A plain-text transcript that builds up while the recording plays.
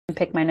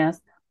Pick my nose.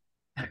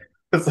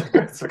 I'm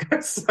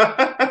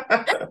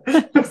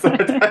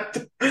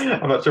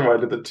not sure why I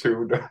did the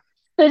two. No.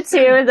 The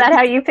two, is that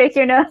how you pick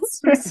your nose?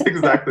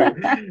 Exactly.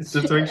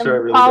 Just to make sure I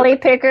really get Polly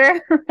that.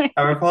 picker.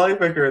 I'm a Polly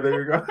picker.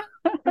 There you go.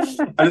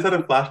 I just had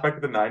a flashback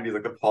to the 90s,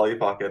 like the Polly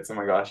Pockets. Oh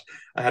my gosh.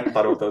 I hadn't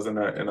thought about those in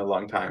a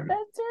long time.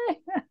 That's right.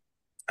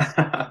 That's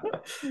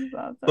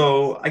awesome.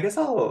 So I guess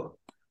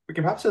we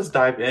can perhaps just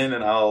dive in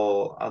and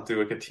I'll do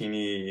like a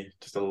teeny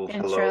just a little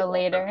Intro hello.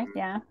 later.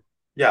 Yeah.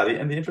 Yeah, the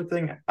intro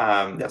thing,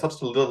 yeah, so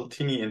just a little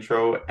teeny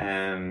intro,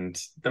 and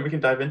then we can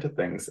dive into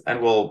things, and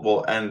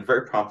we'll end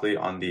very promptly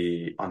on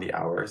the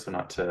hour, so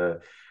not to worry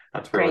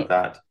about Great.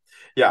 that.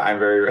 Yeah, I'm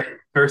very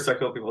very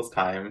respectful of people's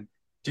time.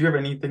 Do you have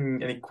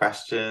any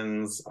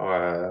questions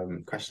or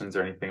questions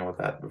or anything about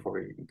that before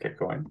we get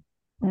going?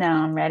 No,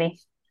 I'm ready.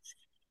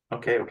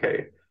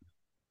 Okay.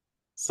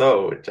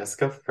 So,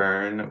 Jessica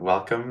Fern,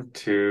 welcome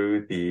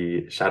to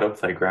the Shadow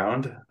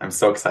Playground. I'm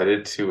so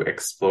excited to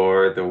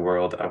explore the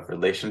world of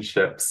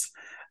relationships,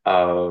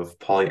 of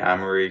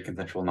polyamory,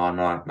 consensual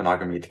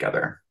non-monogamy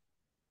together.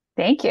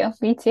 Thank you.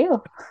 Me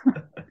too.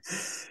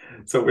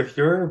 So, with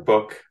your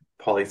book,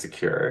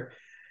 Polysecure,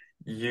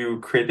 you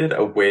created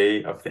a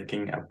way of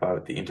thinking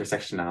about the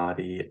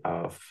intersectionality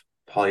of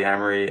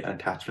polyamory and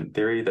attachment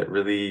theory that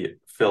really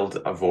filled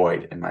a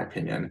void, in my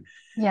opinion.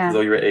 As Yeah. though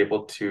you were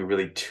able to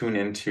really tune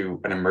into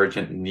an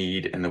emergent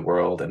need in the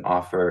world and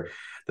offer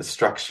the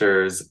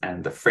structures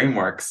and the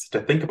frameworks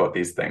to think about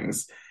these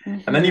things.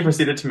 And then you Hmm.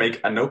 proceeded to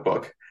make a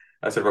notebook,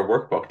 a sort of a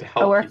workbook to A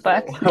help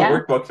workbook. people, a Yeah.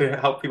 workbook to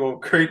help people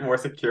create more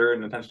secure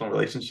and intentional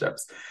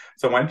relationships.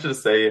 So I wanted to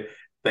just say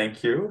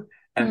thank you.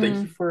 And thank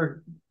you Mm.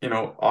 for,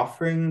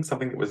 offering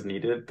something that was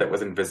needed that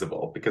was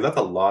invisible, because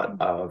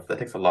that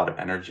takes a lot of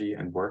energy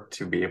and work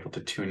to be able to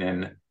tune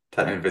in to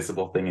that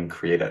invisible thing and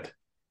create it.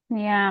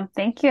 Yeah.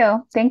 Thank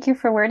you. Thank you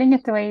for wording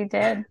it the way you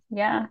did.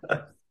 Yeah.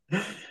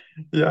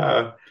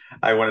 Yeah,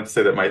 I wanted to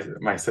say that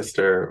my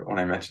sister, when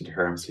I mentioned to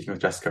her I'm speaking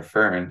with Jessica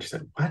Fern, she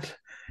said, "What?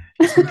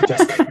 You're speaking to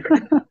Jessica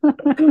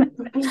Fern?"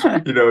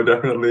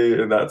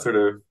 Definitely in that sort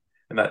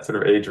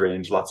of age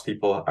range, lots of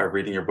people are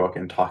reading your book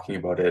and talking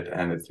about it,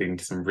 and it's leading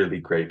to some really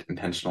great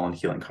intentional and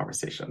healing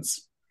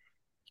conversations.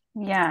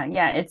 Yeah.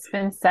 Yeah. It's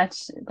been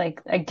such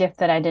like a gift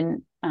that I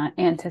didn't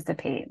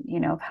anticipate,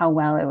 of how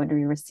well it would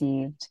be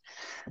received.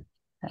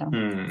 So,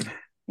 Hmm.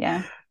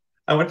 yeah.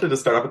 I wanted to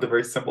start off with a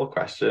very simple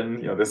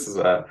question. This is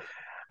a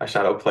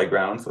shadow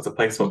playground, so it's a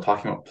place about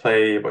talking about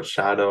play, about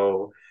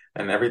shadow,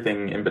 and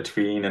everything in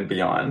between and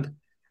beyond.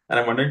 And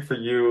I'm wondering for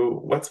you,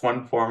 what's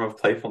one form of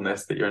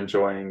playfulness that you're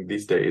enjoying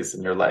these days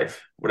in your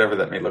life, whatever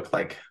that may look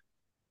like?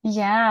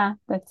 Yeah,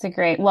 that's a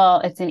great, well,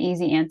 it's an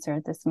easy answer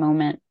at this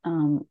moment,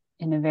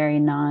 in a very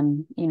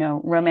non,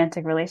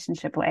 romantic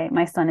relationship way.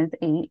 My son is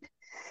 8.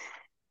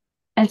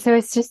 And so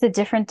it's just a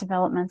different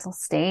developmental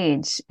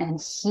stage. And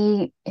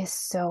he is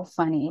so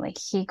funny. Like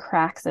he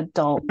cracks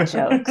adult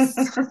jokes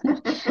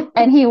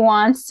and he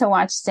wants to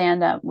watch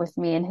stand up with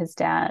me and his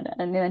dad.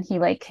 And then he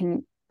like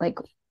can like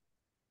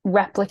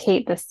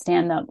replicate the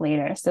stand up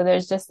later. So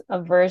there's just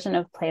a version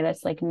of play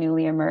that's like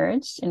newly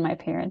emerged in my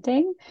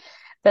parenting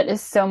that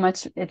is so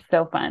much, it's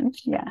so fun.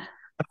 Yeah.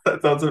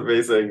 That sounds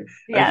amazing. And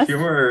Yes.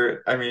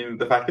 humor, I mean,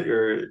 the fact that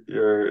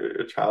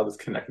your child is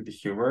connecting to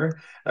humor,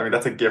 I mean,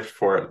 that's a gift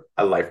for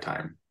a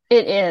lifetime.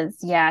 It is.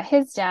 Yeah.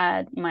 His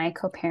dad, my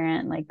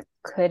co-parent, like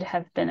could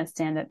have been a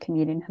stand-up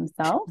comedian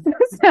himself.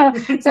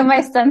 So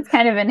my son's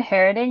kind of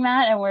inheriting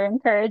that and we're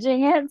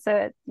encouraging it.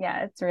 So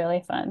yeah, it's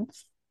really fun.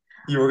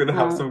 You were going to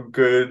have Um, some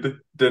good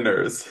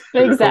dinners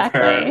with your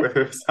co-parent, exactly. with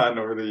your son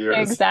over the years.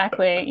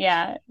 Exactly.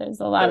 Yeah. There's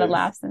a lot of Nice.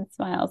 laughs and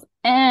smiles.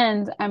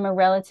 And I'm a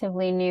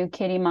relatively new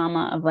kitty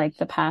mama of like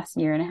the past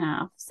year and a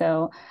half.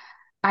 So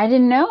I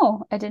didn't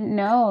know. I didn't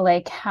know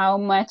like how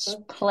much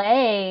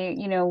play,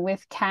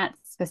 with cats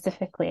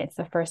specifically. It's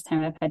the first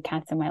time I've had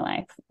cats in my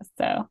life.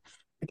 So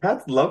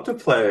Cats love to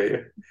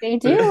play. they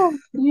do.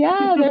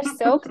 Yeah, they're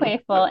so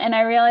playful. And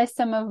I realize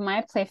some of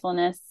my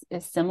playfulness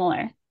is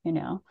similar.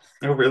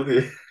 Oh,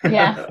 really?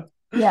 Yeah.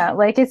 Yeah.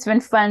 Like it's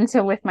been fun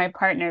to with my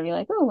partner be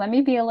like, oh, let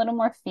me be a little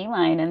more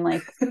feline and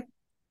like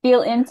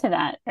feel into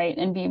that, right?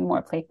 And be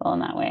more playful in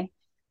that way.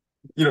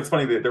 It's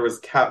funny that there was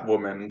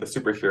Catwoman, the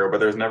superhero, but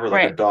there was never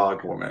like a Right.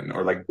 dog woman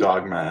or like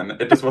dog man.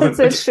 It just That's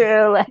wasn't. so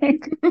true.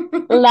 Like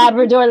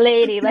Labrador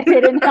lady. Like they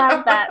didn't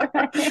have that,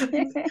 right?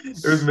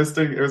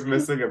 It was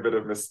missing a bit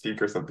of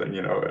mystique or something.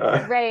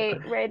 Right,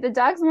 right. The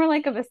dog's more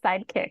like of a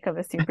sidekick of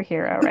a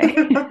superhero, right?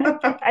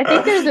 I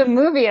think there's a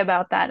movie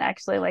about that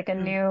actually, like a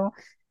new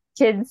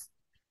kids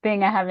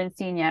thing I haven't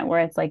seen yet, where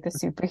it's like the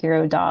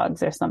superhero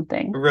dogs or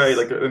something. Right,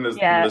 like and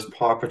Yeah, there's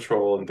Paw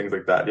Patrol and things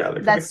like that. Yeah,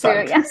 like that's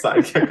true. Yeah,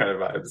 sidekick kind of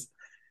vibes.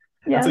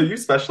 And so yeah, you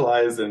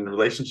specialize in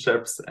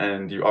relationships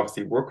and you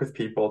obviously work with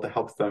people to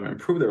help them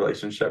improve their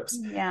relationships.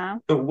 yeah.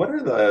 So what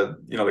are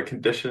the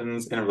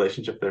conditions in a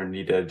relationship that are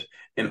needed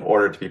in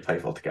order to be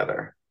playful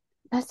together?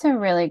 That's a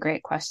really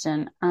great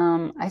question.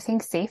 I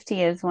think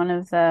safety is one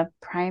of the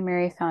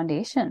primary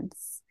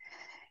foundations,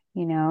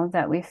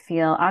 that we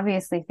feel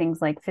obviously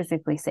things like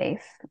physically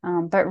safe,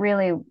 but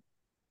really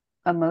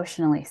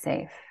emotionally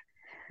safe.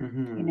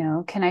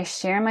 Hmm. Can I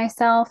share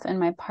myself and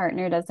my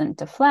partner doesn't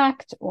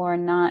deflect or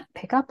not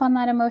pick up on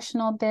that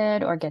emotional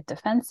bid or get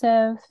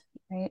defensive,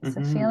 right?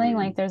 So feeling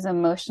like Hmm. there's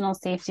emotional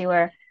safety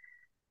where,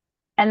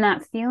 and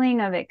that feeling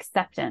of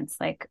acceptance,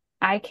 like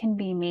I can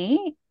be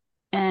me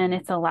and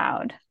it's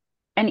allowed.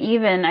 And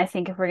even I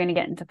think if we're going to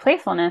get into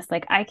playfulness,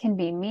 like I can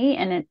be me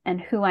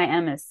and who I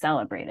am is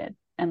celebrated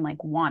and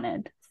like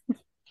wanted.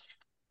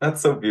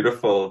 That's so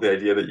beautiful, the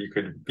idea that you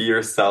could be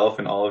yourself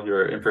in all of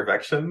your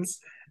imperfections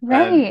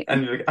Right.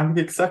 and you're like, I'm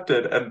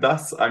accepted and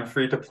thus I'm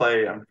free to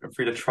play. I'm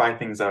free to try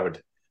things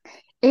out.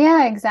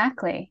 Yeah,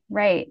 exactly.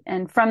 Right.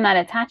 And from that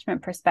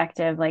attachment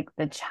perspective, like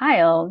the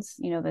child,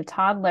 the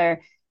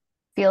toddler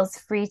feels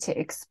free to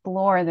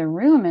explore the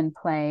room and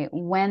play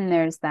when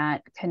there's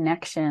that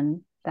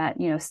connection, that,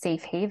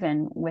 safe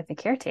haven with the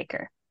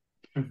caretaker,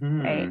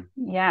 right? Hmm.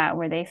 Yeah,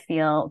 where they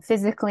feel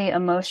physically,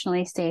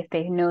 emotionally safe.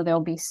 They know they'll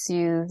be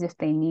soothed if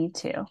they need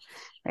to,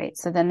 right?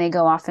 So then they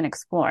go off and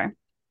explore.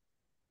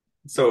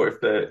 So if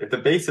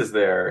the base is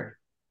there,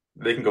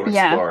 they can go and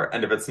Yeah. explore.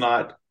 And if it's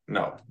not,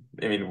 no.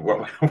 I mean,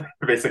 what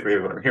basically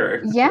what I'm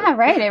hearing. Yeah,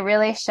 right. It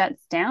really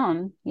shuts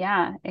down.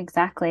 Yeah,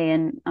 exactly.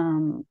 And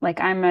like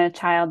I'm a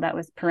child that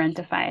was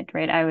parentified,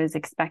 right? I was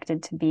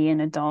expected to be an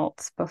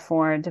adult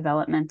before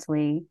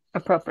developmentally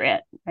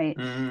appropriate, right?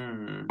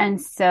 Mm,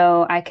 And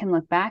so I can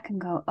look back and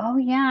go, oh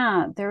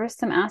yeah, there were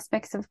some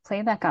aspects of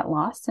play that got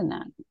lost in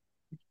that,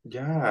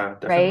 yeah,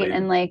 right? definitely.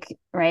 And like,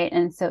 right.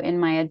 And so in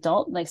my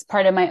adult, like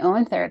part of my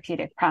own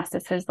therapeutic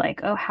process was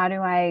like, oh, how do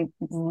I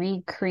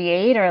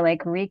recreate or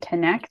like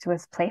reconnect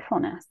with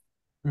playfulness?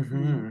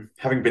 Mm.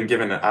 Having been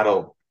given an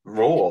adult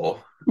role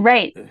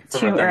Right. from a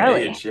Too young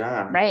early. age,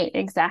 yeah. Right.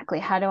 Exactly.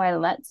 How do I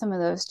let some of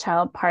those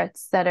child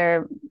parts that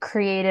are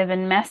creative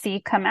and messy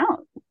come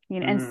out,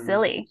 and Mm.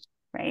 silly,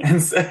 right?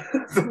 And so,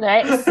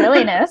 Right.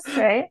 Silliness,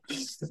 right?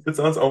 it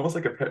sounds almost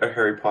like a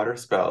Harry Potter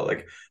spell,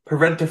 like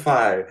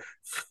parentify,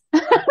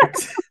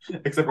 ex-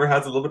 except where it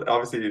has a little bit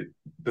obviously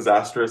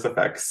disastrous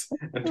effects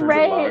in terms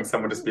of allowing Right.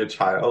 someone to just be a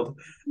child.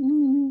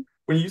 Mm.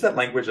 When you use that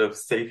language of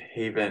safe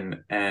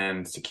haven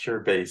and secure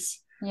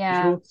base, would you be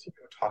Yeah. able to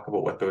talk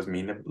about what those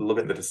mean a little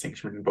bit, the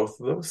distinction between both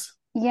of those?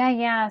 Yeah.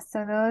 Yeah.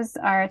 So those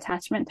are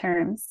attachment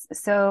terms.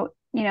 So,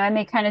 and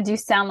they kind of do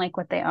sound like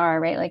what they are,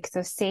 right? Like,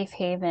 so safe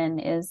haven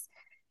is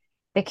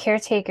the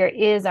caretaker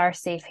is our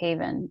safe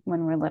haven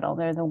when we're little.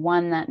 They're the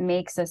one that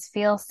makes us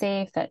feel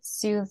safe, that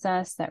soothes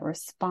us, that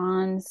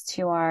responds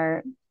to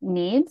our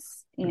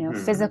needs, Hmm.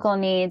 physical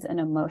needs and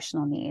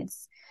emotional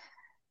needs.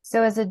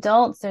 So as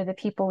adults, they're the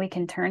people we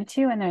can turn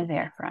to and they're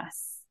there for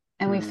us.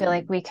 And we feel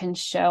like Hmm. we can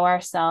show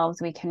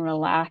ourselves, we can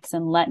relax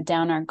and let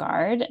down our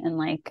guard, and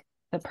like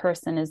the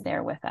person is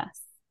there with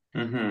us.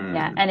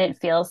 Yeah. Hmm. And it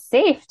feels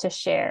safe to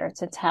share,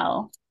 to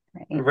tell,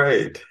 right?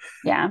 Right.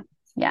 Yeah.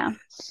 Yeah.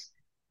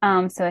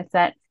 So it's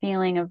that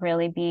feeling of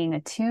really being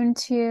attuned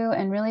to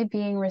and really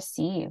being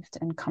received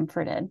and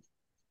comforted.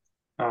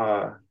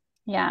 Uh,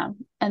 Yeah.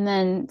 And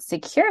then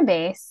secure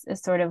base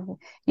is sort of,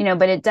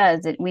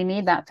 but we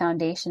need that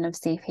foundation of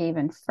safe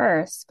haven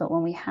first. But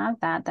when we have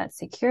that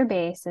secure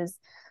base is,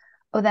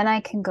 oh, then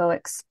I can go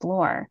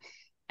explore.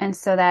 And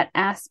so that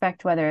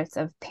aspect, whether it's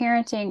of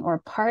parenting or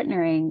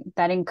partnering,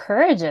 that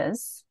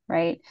encourages,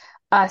 right,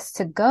 us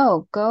to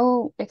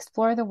go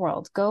explore the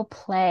world, go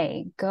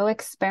play, go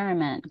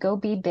experiment, go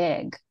be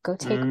big, go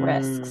take mm,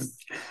 risks,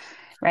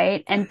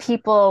 right? And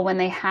people, when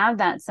they have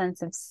that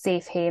sense of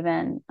safe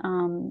haven,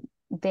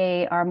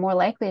 they are more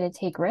likely to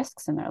take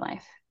risks in their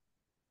life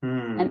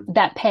and mm.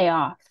 that pay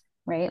off,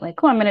 right?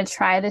 Like, oh, I'm going to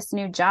try this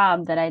new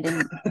job that I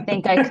didn't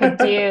think I could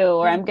do,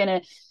 or I'm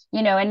going to,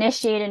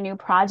 initiate a new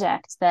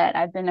project that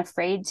I've been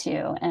afraid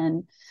to.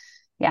 And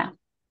yeah,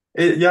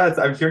 Yeah,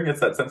 I'm hearing it's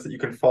that sense that you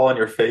can fall on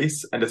your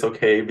face and it's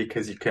okay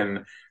because you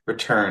can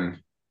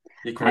return.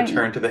 You can I,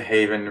 return to the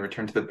haven,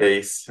 return to the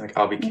base. Like,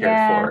 I'll be cared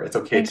yeah, for. It's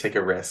okay to ex take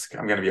a risk.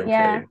 I'm gonna be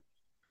yeah, okay.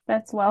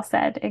 that's well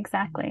said.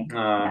 Exactly. Uh,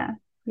 Yeah.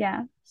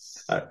 Yeah.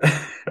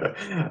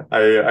 I,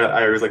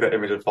 I always like that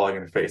image of falling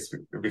in the face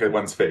because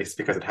one's face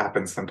because it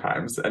happens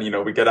sometimes. And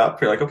we get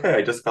up, you're like, okay,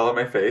 I just fell on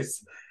my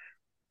face.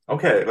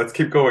 Okay, let's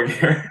keep going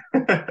here.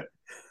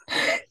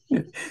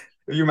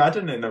 You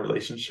imagine in a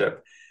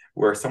relationship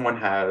where someone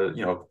has,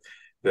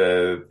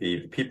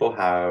 the people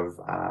have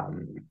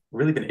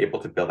really been able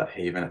to build that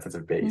haven, that sense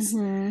of base,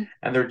 Hmm.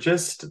 and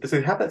so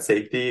they have that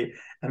safety,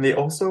 and they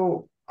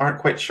also aren't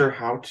quite sure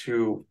how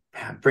to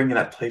bring in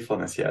that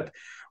playfulness yet.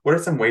 What are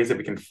some ways that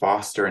we can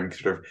foster and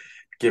sort of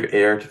give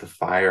air to the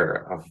fire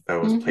of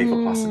those playful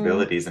Hmm.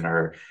 possibilities in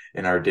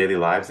our daily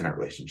lives and our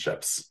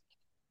relationships?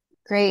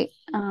 Great.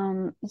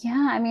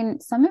 Yeah, I mean,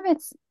 some of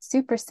it's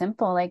super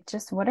simple. Like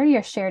just what are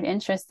your shared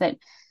interests that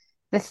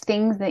the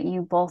things that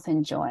you both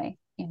enjoy,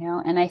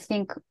 And I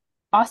think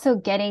also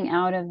getting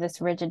out of this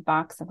rigid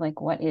box of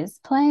like what is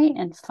play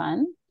and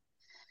fun,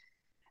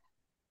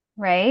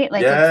 right?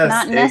 Like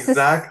Yes, it's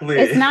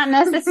exactly. not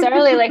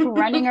necessarily like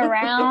running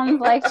around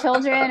like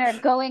children or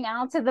going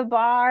out to the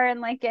bar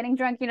and like getting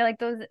drunk, like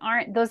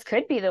those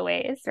could be the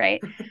ways,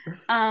 right?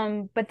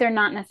 But they're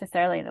not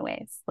necessarily the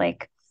ways.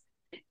 Like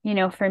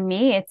for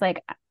me, it's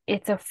like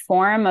it's a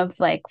form of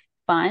like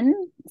fun.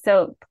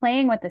 So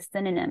playing with the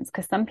synonyms,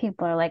 because some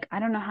people are like, I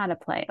don't know how to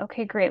play.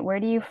 Okay, great. Where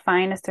do you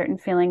find a certain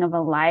feeling of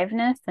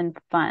aliveness and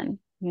fun?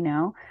 You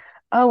know?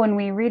 Oh, when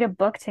we read a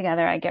book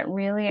together, I get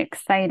really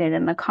excited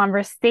and the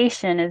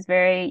conversation is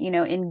very,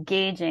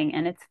 engaging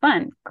and it's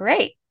fun.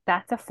 Great.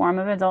 That's a form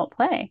of adult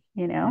play,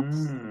 you know?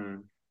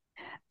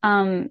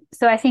 Mm.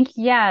 So I think,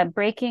 yeah,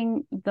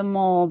 breaking the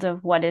mold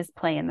of what is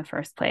play in the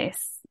first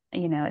place,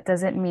 it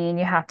doesn't mean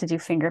you have to do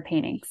finger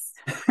paintings,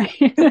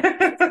 right?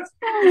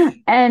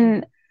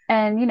 And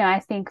I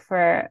think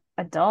for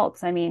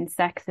adults, I mean,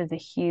 sex is a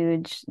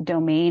huge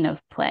domain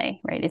of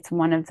play, right? It's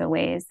one of the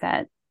ways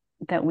that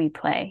we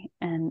play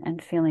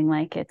and feeling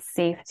like it's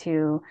safe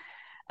to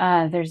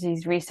there's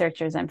these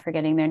researchers, I'm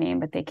forgetting their name,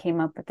 but they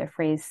came up with the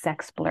phrase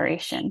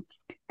sexploration,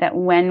 that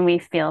when we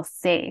feel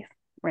safe,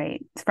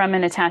 right, from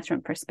an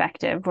attachment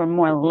perspective, we're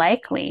more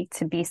likely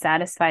to be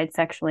satisfied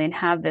sexually and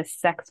have this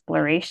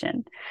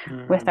sexploration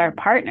with our Mm.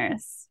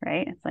 partners,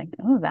 right? It's like,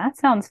 oh, that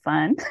sounds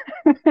fun.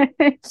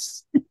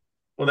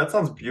 Well, that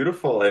sounds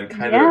beautiful and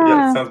kind of, yeah, it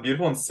Yeah, sounds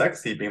beautiful and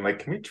sexy, being like,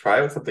 can we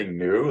try out something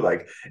new?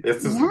 Like,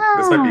 this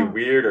might be yeah,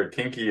 weird or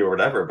kinky or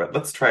whatever, but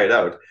let's try it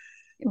out.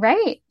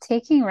 right.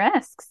 Taking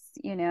risks,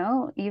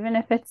 even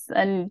if it's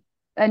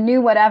a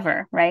new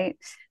whatever, right?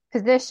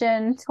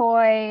 Position,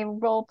 toy,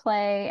 role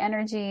play,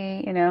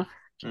 energy,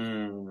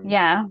 Mm.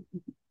 yeah,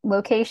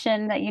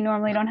 location that you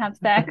normally don't have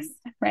sex,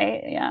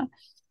 right? Yeah.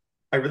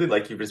 I really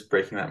like you just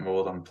breaking that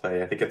mold on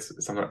play. I think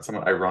it's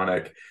somewhat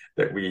ironic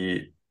that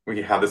we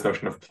have this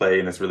notion of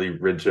play in this really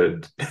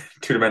rigid,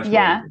 two-dimensional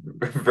Yeah.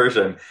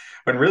 version,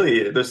 when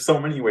really there's so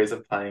many ways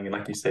of playing, and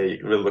like you say,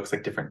 it really looks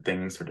like different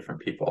things for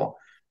different people.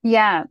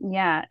 Yeah,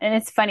 yeah. And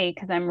it's funny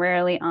because I'm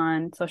rarely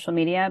on social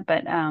media,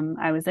 but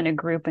I was in a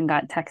group and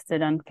got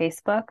texted on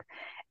Facebook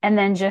and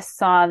then just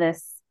saw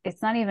this.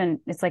 It's not even,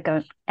 it's like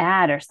a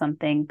ad or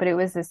something, but it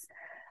was this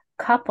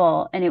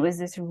couple and it was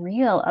this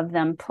reel of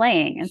them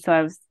playing. And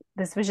so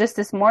this was just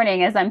this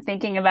morning as I'm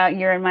thinking about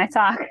your and my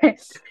talk.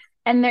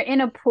 And they're in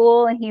a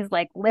pool and he's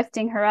like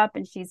lifting her up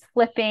and she's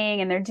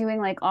flipping and they're doing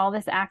like all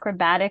this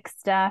acrobatic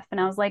stuff. And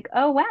I was like,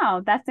 oh,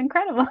 wow, that's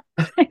incredible.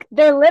 Like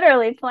they're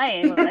literally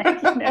playing,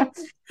 like,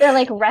 they're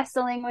like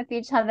wrestling with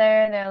each other.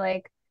 They're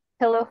like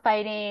pillow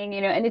fighting,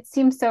 and it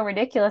seems so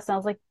ridiculous. And I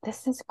was like,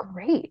 this is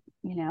great.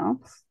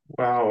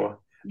 Wow.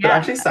 That Yeah.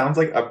 actually sounds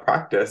like a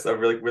practice of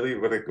really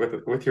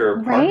with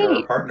your partner or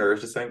Right.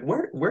 partners, just saying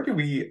where do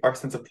we our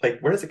sense of play,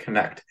 where does it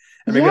connect?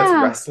 And maybe that's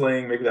Yeah.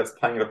 wrestling, maybe that's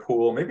playing at a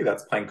pool, maybe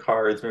that's playing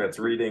cards, maybe that's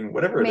reading,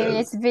 whatever it Maybe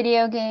it's is.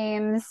 video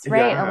games,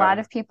 right? A lot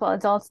Yeah. of people,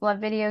 adults love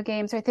video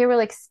games, right? They were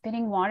like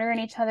spitting water in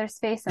each other's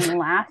face and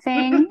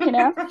laughing,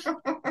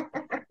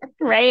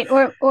 right?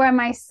 Or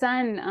my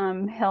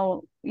son,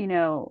 he'll,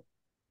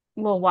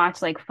 will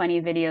watch like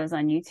funny videos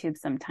on YouTube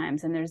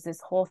sometimes, and there's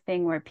this whole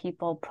thing where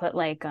people put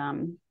like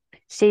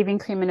shaving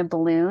cream in a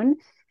balloon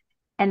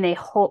and they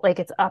hold like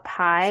it's up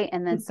high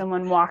and then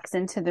someone walks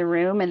into the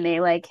room and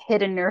they like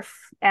hit a Nerf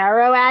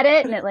arrow at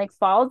it and it like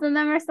falls in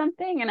them or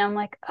something. And I'm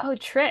like, oh,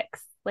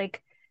 tricks.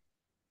 Like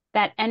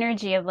that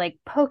energy of like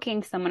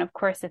poking someone, of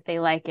course, if they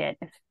like it,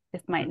 if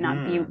this might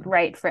not be Hmm.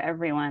 right for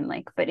everyone,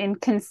 like, but in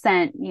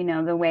consent,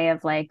 the way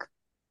of like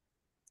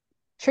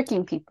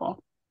tricking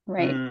people,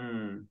 right?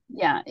 Hmm.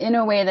 Yeah, in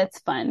a way that's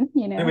fun, I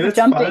mean, it's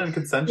fun jumping. and Yeah,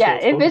 consensual,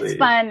 if it's totally.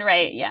 fun,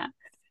 right? Yeah.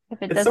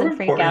 If it It's so doesn't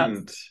freak out.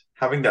 important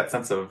having that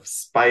sense of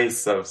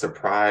spice, of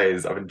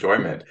surprise, of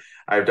enjoyment.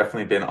 I've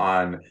definitely been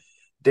on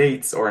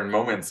dates or in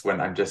moments when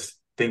I'm just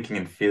thinking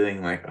and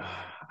feeling like,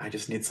 "Ah, I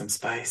just need some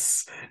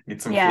spice,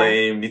 need some Yeah.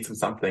 flame, need some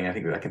something." I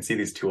think that I can see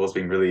these tools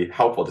being really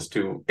helpful just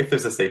to, if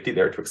there's a safety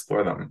there, to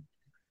explore them.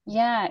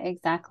 Yeah,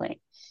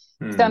 exactly.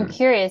 So I'm Hmm.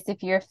 curious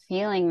if you're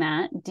feeling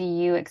that, do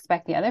you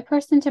expect the other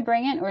person to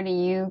bring it, or do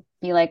you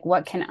be like,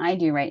 what can I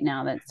do right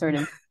now that sort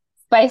of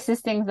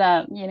spices things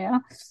up?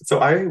 So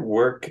I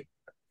work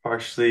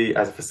partially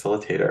as a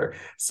facilitator.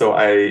 So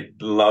I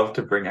love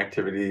to bring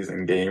activities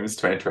and games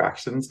to my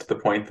interactions to the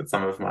point that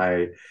some of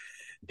my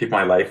people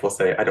in my life will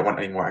say, I don't want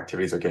any more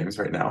activities or games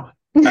right now.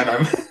 And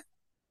I'm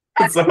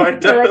so I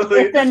You're like,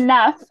 definitely it's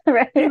enough,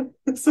 right?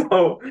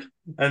 so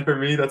and for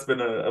me that's been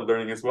a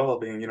learning as well,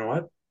 being, you know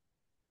what?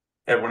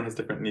 Everyone has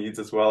different needs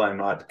as well.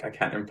 I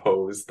can't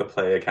impose the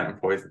play, I can't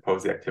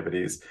impose the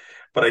activities,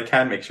 but I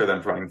can make sure that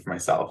I'm providing for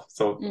myself.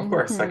 So of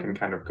course I can Hmm.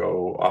 kind of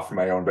go off on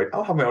my own, but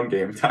I'll have my own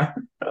game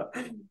time.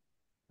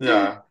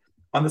 Yeah.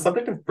 On the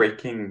subject of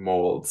breaking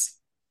molds,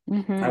 I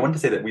Hmm. wanted to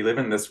say that we live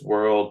in this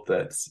world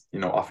that's,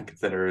 often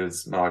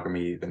considers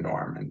monogamy the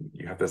norm. And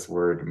you have this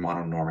word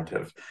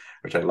mononormative,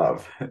 which I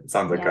love. It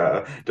sounds like Yeah.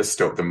 a the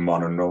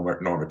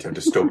mononormative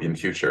dystopian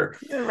future.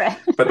 Right.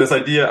 But this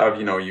idea of,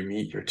 you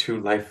meet your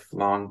two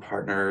lifelong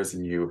partners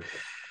and you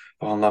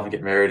fall in love and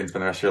get married and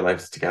spend the rest of your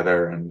lives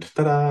together and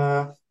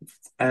ta-da.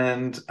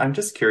 And I'm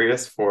just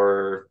curious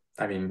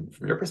I mean,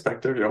 from your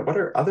perspective, what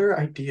are other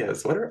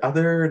ideas? What are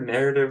other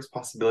narratives,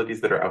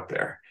 possibilities that are out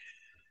there?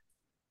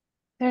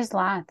 There's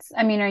lots.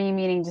 I mean, are you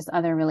meaning just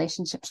other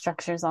relationship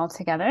structures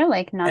altogether,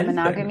 like Anything.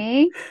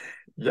 non-monogamy?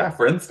 Yeah,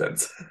 for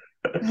instance.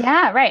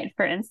 Yeah, right.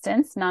 For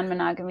instance,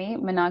 non-monogamy,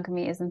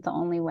 monogamy isn't the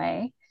only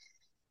way.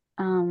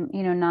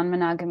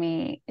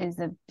 Non-monogamy is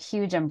a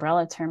huge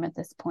umbrella term at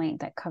this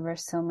point that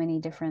covers so many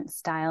different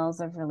styles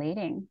of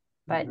relating.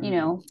 But,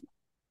 Hmm.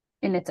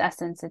 in its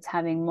essence, it's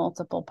having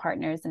multiple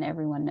partners and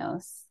everyone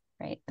knows,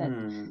 right? That,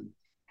 Hmm.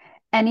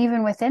 and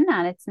even within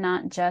that, it's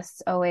not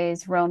just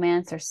always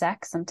romance or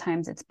sex.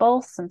 Sometimes it's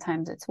both,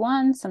 sometimes it's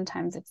one,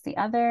 sometimes it's the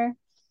other.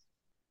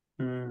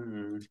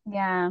 Hmm.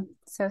 Yeah.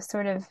 So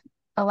sort of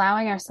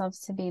allowing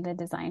ourselves to be the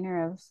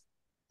designer of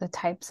the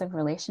types of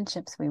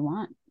relationships we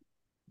want.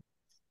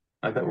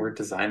 Like that Yeah. word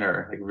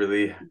designer, like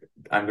really,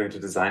 I'm going to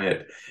design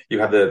it. You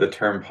have the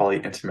term poly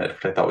intimate,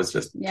 which I thought was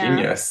just Yeah.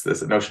 genius.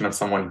 This notion of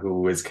someone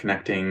who is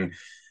connecting,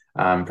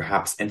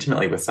 perhaps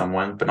intimately with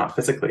someone, but not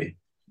physically.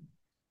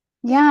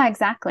 Yeah,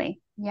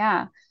 exactly.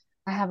 Yeah.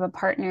 I have a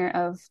partner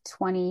of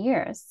 20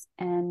 years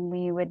and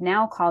we would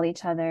now call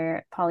each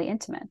other poly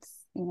intimates.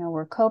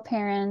 We're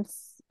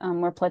co-parents,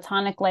 we're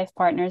platonic life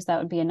partners. That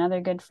would be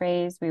another good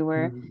phrase. We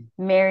were Hmm.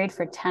 married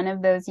for 10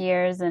 of those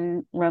years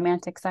and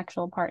romantic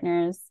sexual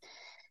partners,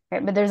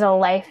 right? But there's a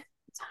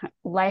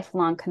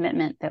lifelong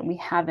commitment that we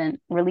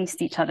haven't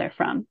released each other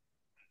from,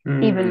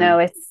 even though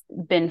Hmm. it's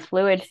been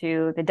fluid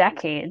through the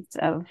decades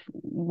of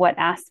what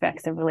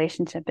aspects of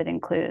relationship it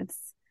includes.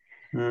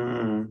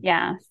 Hmm.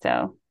 Yeah,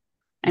 so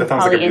I'm That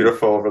sounds like a poly.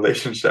 beautiful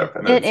relationship,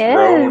 and It it's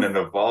grown is and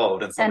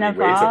evolved in so and many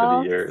ways over the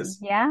evolved. years.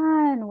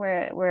 Yeah, and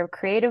we're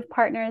creative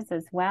partners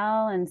as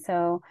well. And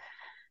so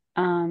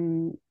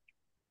um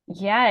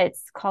yeah,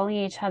 it's calling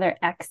each other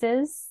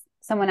exes.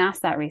 Someone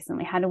asked that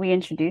recently, how do we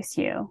introduce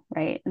you?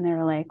 Right. And they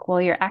were like,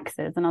 well, you're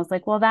exes. And I was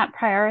like, well, that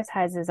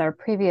prioritizes our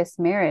previous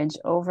marriage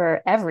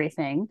over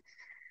everything.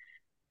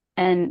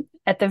 And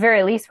at the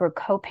very least, we're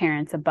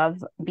co-parents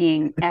above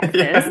being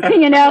exes,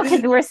 Yeah.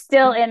 because we're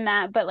still in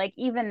that. But like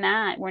even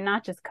that, we're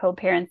not just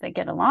co-parents that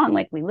get along.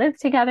 Like we live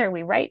together,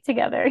 we write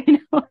together,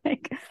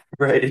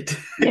 Right.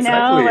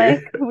 Exactly.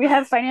 like we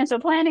have financial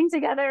planning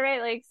together,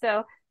 right? Like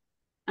so,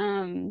 So,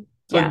 like,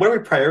 yeah, what are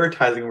we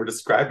prioritizing when we're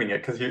describing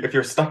it? Because if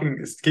you're stuck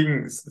in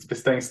keeping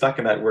staying stuck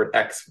in that word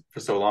X for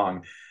so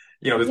long,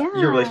 your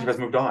relationship yeah, has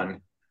moved on to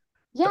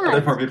yeah.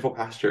 other more beautiful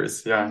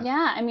pastures. Yeah.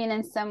 Yeah, I mean,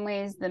 in some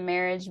ways, the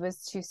marriage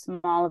was too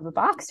small of a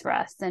box for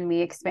us, and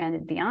we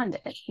expanded beyond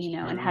it,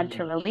 and had to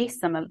Mm. release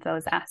some of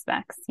those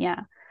aspects.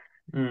 Yeah,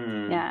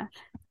 Mm. yeah.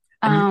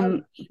 And you have,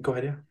 Um, go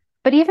ahead, yeah.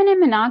 but even in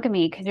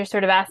monogamy, because you're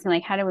sort of asking,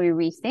 like, how do we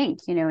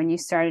rethink? And you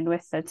started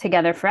with the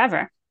together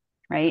forever,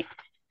 right?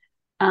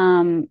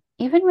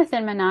 Even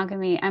within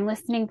monogamy, I'm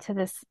listening to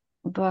this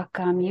book,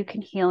 You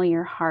Can Heal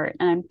Your Heart,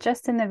 and I'm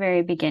just in the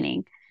very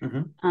beginning.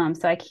 Hmm.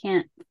 So I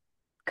can't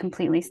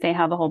completely say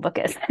how the whole book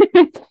is.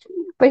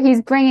 But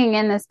he's bringing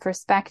in this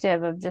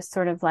perspective of just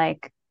sort of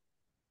like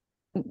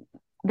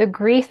the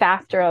grief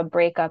after a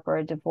breakup or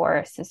a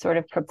divorce is sort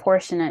of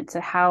proportionate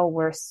to how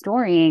we're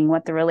storing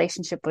what the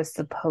relationship was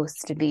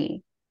supposed to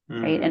be,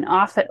 right? And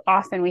Mm.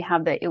 often we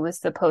have that it was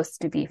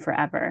supposed to be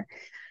forever.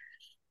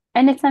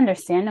 And it's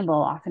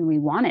understandable. Often we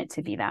want it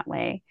to be that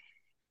way.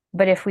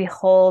 But if we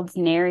hold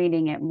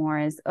narrating it more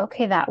as,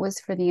 okay, that was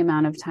for the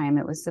amount of time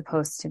it was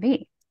supposed to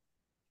be,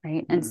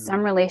 right? And some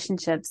Mm.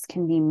 relationships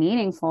can be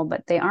meaningful,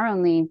 but they are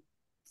only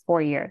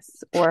 4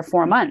 years or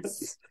 4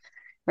 months,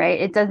 right?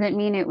 It doesn't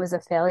mean it was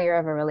a failure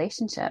of a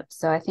relationship.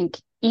 So I think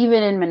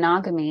even in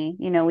monogamy,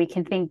 we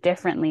can think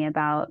differently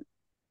about,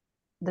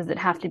 does it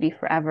have to be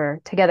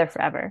forever, together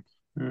forever,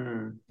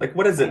 Mm. Like,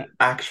 what is right? it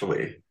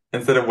actually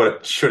instead of what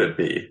it should it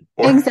be?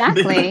 Or,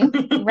 Exactly.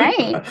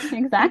 Right.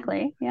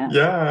 Exactly. Yeah.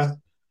 yeah.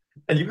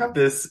 And you have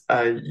this,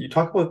 you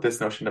talk about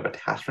this notion of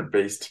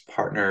attachment-based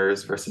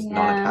partners versus Yeah.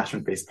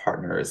 non-attachment-based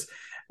partners.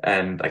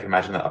 And I can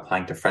imagine that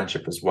applying to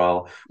friendship as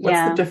well. What's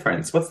the Yeah.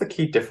 difference? What's the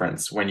key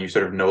difference when you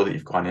sort of know that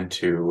you've gone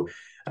into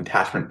an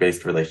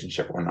attachment-based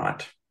relationship or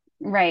not?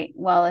 Right.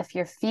 Well, if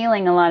you're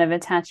feeling a lot of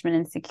attachment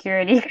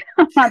insecurity,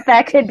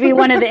 that could be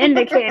one of the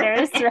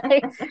indicators,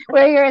 right?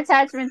 Where your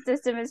attachment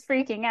system is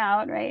freaking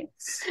out, right?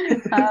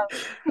 Um,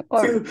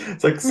 or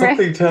It's like right.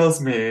 something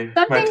tells me my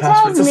Something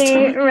attachment tells me,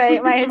 system.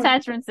 right, my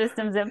attachment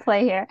system's at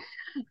play here.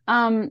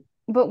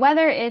 But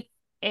whether it's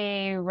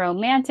a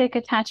romantic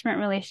attachment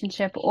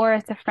relationship or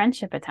it's a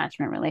friendship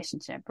attachment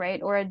relationship,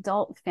 right? Or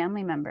adult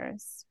family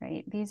members,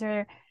 right?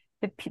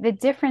 The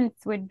difference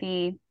would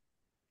be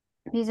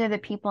these are the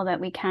people that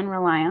we can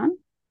rely on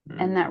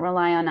and that Mm.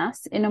 rely on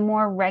us in a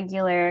more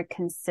regular,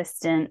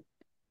 consistent,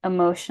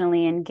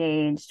 emotionally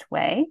engaged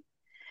way.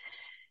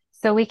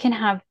 So we can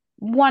have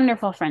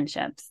wonderful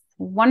friendships,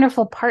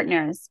 wonderful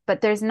partners,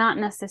 but there's not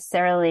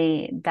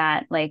necessarily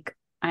that like,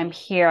 I'm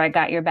here, I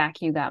got your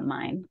back, you got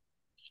mine.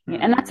 Yeah,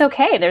 and that's Mm.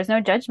 okay. There's no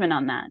judgment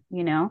on that.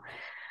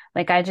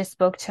 Like I just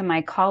spoke to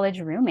my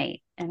college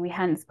roommate and we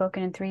hadn't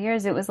spoken in 3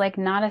 years. It was like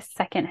not a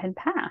second had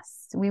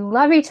passed. We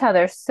love each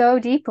other so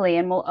deeply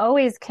and we'll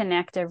always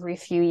connect every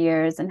few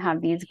years and have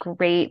these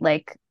great,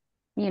 like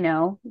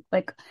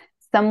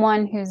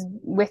someone who's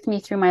with me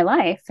through my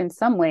life in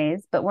some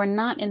ways, but we're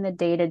not in the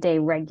day-to-day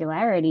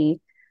regularity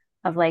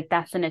of like,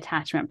 that's an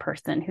attachment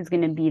person who's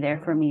going to be there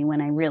for me when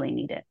I really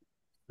need it.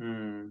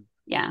 Mm.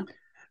 Yeah.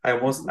 I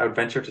would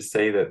venture to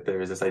say that there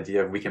is this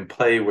idea of we can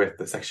play with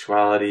the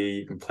sexuality,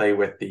 you can play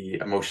with the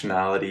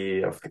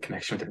emotionality of the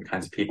connection with different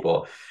kinds of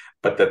people,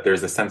 but that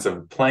there's a sense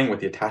of playing with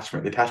the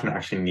attachment. The attachment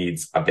actually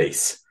needs a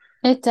base.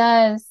 It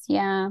does.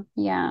 Yeah.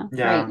 Yeah. Right.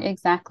 Yeah.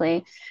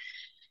 Exactly.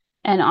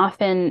 And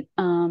often,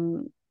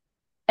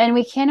 and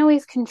we can't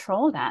always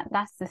control that.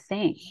 That's the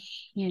thing,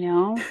 you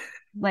know?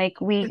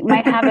 Like we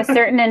might have a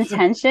certain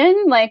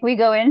intention, like we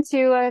go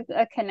into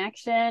a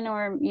connection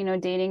or,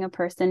 dating a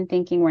person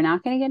thinking we're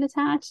not going to get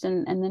attached,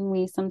 and then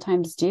we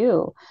sometimes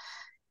do,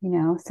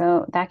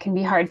 so that can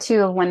be hard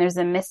too when there's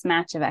a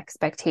mismatch of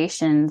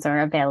expectations or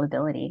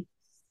availability.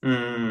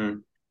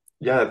 Mm,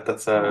 yeah,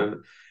 Yeah.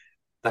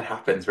 that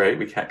happens, right?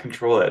 We can't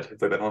control it. It's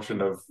like that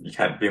notion of you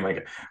can't be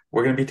like,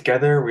 we're gonna be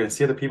together, we're gonna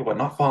see other people, but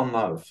not fall in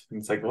love. And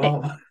it's like, It-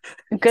 well,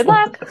 Good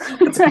luck.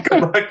 it's like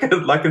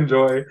good luck,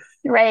 enjoy.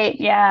 Right.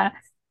 Yeah.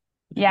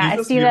 Yeah. Use I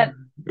this see you that.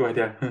 go ahead,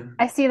 yeah.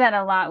 I see that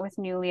a lot with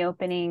newly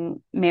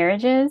opening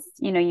marriages.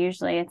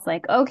 Usually it's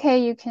like,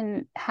 okay, you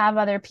can have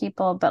other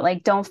people, but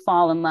like don't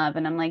fall in love.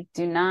 And I'm like,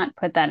 do not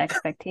put that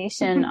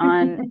expectation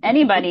on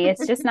anybody.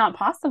 It's just not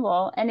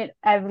possible. And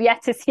I've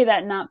yet to see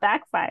that not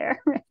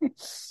backfire.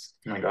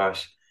 Oh my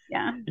gosh.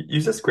 Yeah.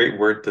 Use this great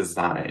word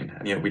design.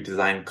 And we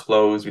design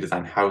clothes, we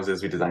design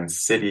houses, we design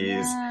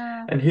cities.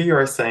 Yeah. And here you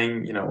are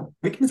saying,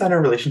 we can design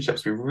our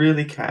relationships, we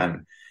really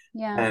can.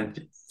 Yeah. And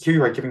here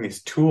you are giving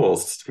these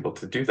tools to people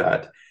to do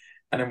that.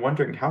 And I'm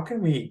wondering, how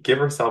can we give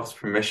ourselves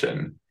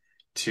permission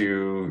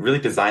to really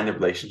design the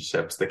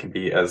relationships that can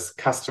be as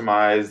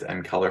customized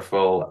and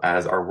colorful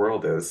as our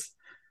world is?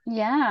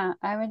 Yeah.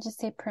 I would just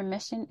say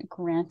permission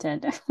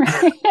granted.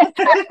 Right.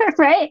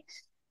 Right.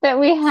 That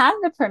we have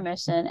the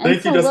permission and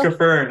Thank to you, look Jessica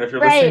Fern. If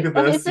you're listening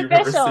right. to It's this, you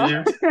have official.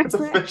 received. It's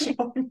Right.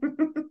 official.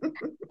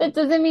 That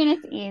doesn't mean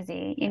it's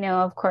easy.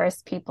 Of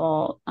course,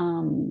 people,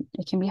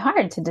 it can be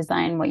hard to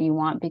design what you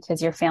want because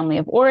your family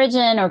of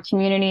origin or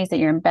communities that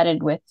you're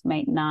embedded with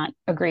might not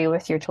agree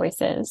with your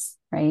choices,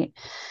 right?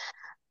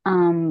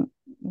 Um,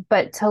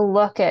 but to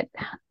look at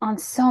on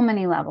so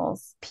many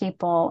levels,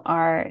 people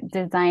are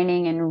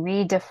designing and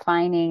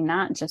redefining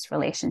not just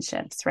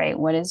relationships, right?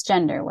 What is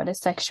gender? What is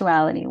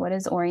sexuality? What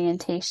is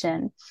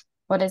orientation?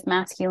 What is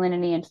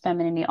masculinity and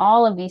femininity?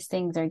 All of these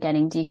things are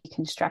getting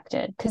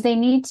deconstructed because they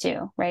need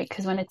to, right?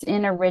 Because when it's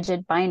in a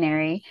rigid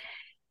binary,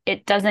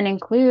 it doesn't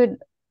include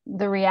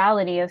the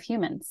reality of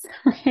humans,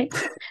 right?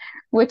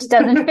 Which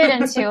doesn't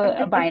fit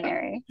into a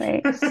binary,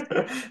 right?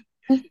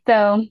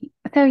 So,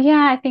 so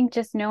yeah, I think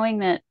just knowing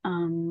that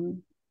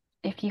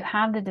if you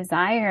have the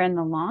desire and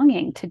the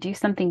longing to do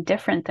something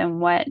different than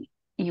what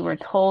you were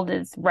told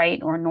is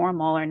right or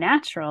normal or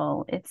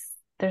natural,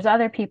 there's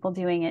other people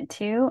doing it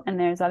too, and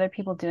there's other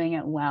people doing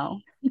it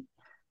well.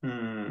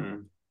 Hmm.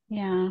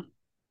 Yeah,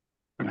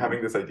 I'm yeah,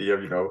 having this idea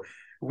of,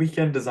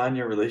 weekend design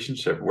your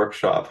relationship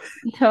workshop.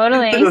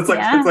 totally. It's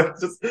Yeah, like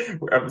just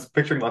I'm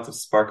picturing lots of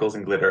sparkles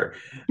and glitter.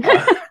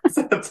 Uh,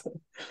 so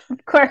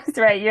of course,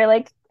 right. You're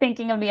like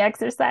thinking of the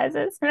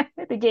exercises, right?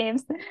 The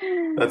games.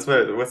 that's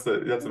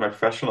my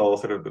professional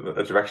sort of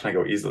the direction I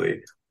go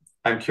easily.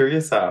 I'm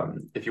curious,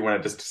 if you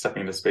want to just step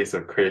into space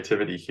of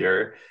creativity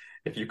here,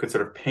 if you could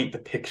sort of paint the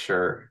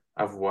picture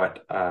of what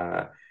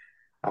a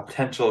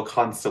potential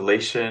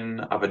constellation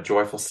of a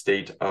joyful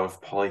state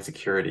of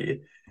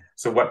polysecurity.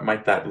 So what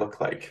might that look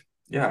like?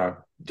 Yeah,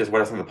 just what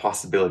are some of the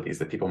possibilities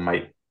that people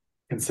might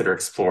consider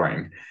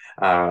exploring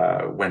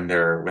when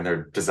they're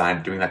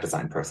doing that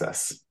design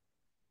process?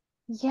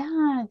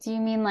 Yeah. Do you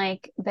mean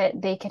like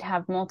that they could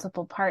have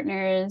multiple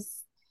partners,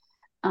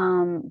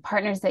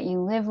 partners that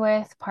you live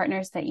with,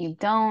 partners that you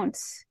don't,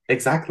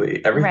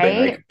 Exactly, everything.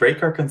 right? Like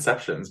break our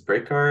conceptions,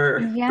 break our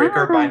Yeah.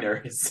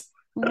 binaries.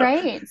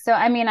 Right. So,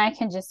 I mean,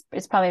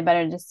 it's probably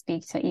better to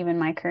speak to even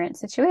my current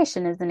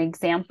situation as an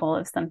example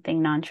of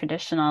something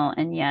non-traditional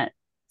and yet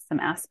some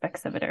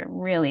aspects of it are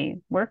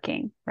really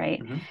working,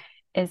 right? Mhm.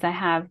 Is I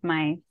have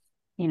my,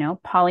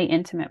 poly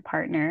intimate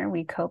partner.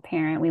 We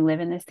co-parent, we live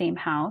in the same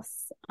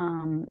house.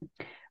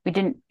 We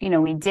didn't,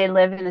 we did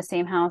live in the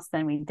same house,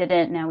 then we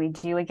didn't, now we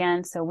do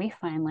again. So we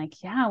find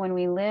like, yeah, when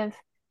we live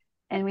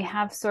and we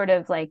have sort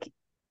of like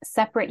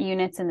separate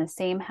units in the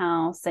same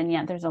house and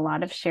yet there's a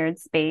lot of shared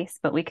space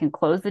but we can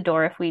close the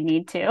door if we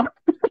need to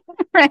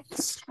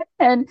right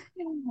and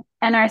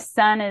our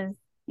son is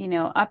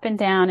up and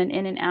down and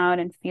in and out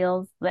and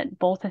feels that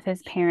both of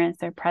his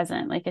parents are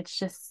present, like it's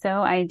just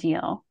so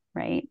ideal,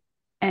 right?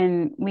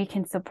 And we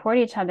can support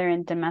each other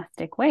in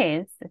domestic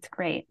ways. It's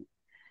great.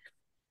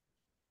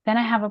 Then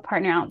I have a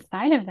partner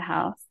outside of the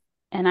house,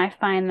 and I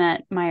find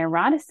that my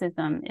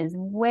eroticism is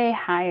way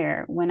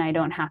higher when I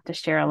don't have to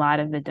share a lot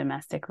of the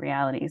domestic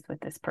realities with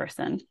this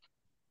person.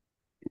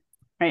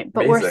 Right.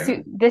 But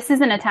Amazing. this is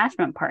an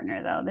attachment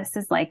partner though. This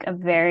is like a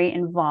very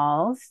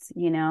involved,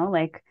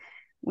 like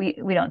we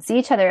don't see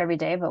each other every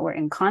day, but we're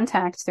in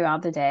contact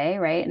throughout the day,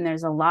 right? And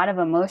there's a lot of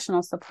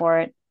emotional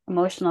support,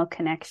 emotional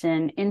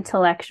connection,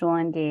 intellectual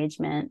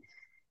engagement,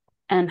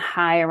 and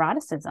high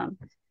eroticism,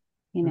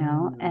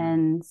 Mm.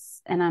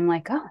 and I'm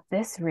like, oh,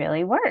 this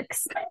really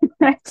works.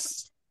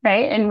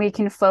 right? And we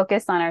can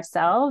focus on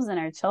ourselves and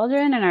our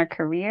children and our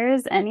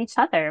careers and each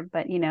other.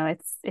 But,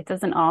 it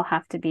doesn't all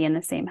have to be in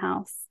the same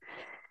house.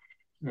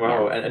 Yeah.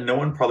 Wow. And no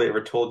one probably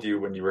ever told you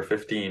when you were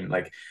 15,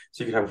 like,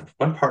 so you could have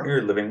one partner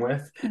you're living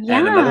with and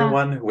another Yeah.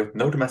 one with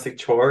no domestic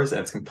chores and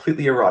it's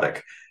completely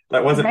erotic.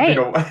 That wasn't, Right.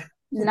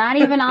 Not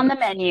even on the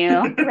menu.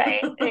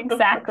 Right.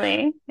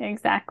 Exactly.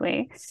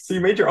 Exactly. so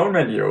you made your own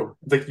menu.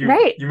 It's like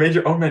Right. you made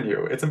your own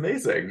menu. It's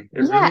amazing.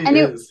 It Yeah. really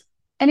is.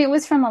 And it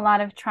was from a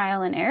lot of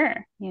trial and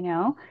error.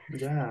 Yeah.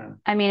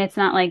 I mean, it's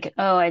not like,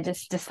 oh, I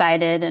just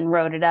decided and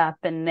wrote it up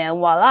and then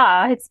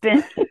voila, it's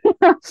been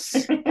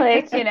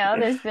like,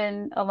 there's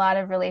been a lot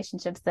of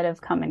relationships that have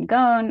come and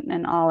gone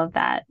and all of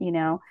that.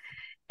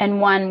 And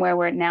one where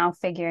we're now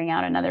figuring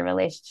out another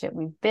relationship.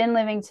 We've been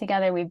living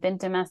together, we've been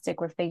domestic,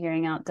 we're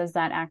figuring out, does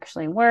that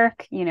actually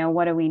work?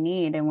 What do we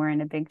need? And we're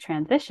in a big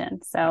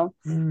transition. So,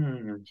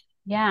 Hmm.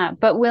 yeah,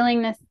 but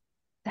willingness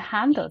to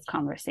have those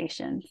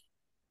conversations,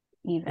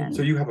 And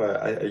so even. you have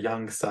a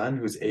young son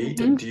who's 8.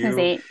 Do Who's you,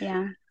 8?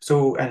 Yeah.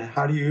 so, and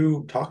how do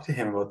you talk to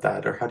him about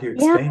that? Or how do you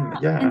Yeah, explain?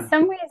 in Yeah.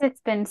 some ways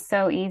it's been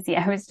so easy.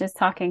 I was just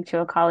talking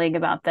to a colleague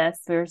about this.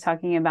 We were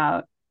talking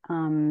about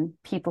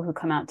people who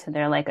come out to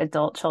their like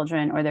adult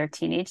children or their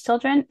teenage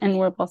children, and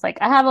we're both like,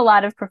 I have a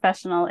lot of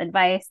professional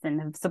advice and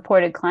have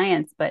supported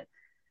clients, but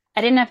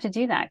I didn't have to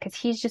do that because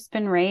he's just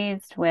been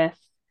raised with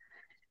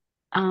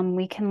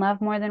we can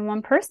love more than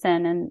one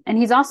person, and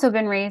he's also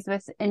been raised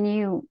with, and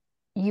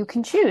you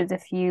can choose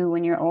if you,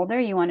 when you're older,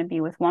 you want to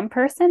be with one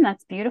person,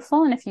 that's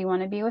beautiful. And if you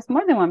want to be with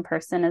more than one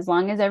person, as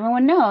long as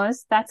everyone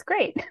knows, that's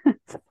great.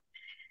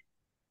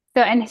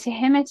 So, and to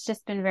him, it's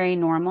just been very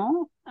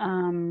normal.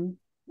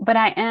 But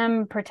I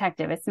am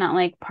protective. It's not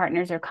like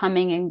partners are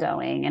coming and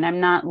going, and I'm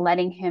not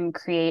letting him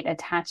create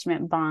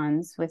attachment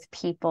bonds with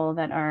people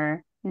that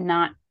are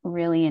not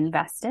really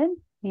invested.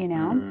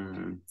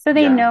 Mm, So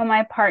they yeah. know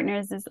my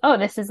partners is, oh,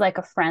 this is like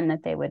a friend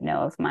that they would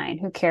know of mine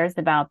who cares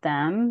about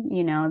them,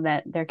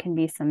 that there can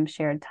be some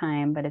shared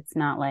time, but it's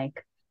not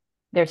like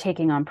they're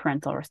taking on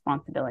parental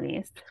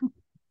responsibilities.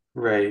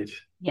 Right. And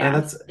Yeah.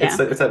 it's Yeah.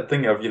 it's that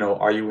thing of,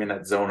 are you in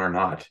that zone or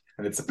not?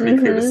 And it's a pretty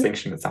clear hmm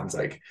distinction, it sounds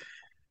like.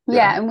 Yeah.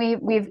 Yeah.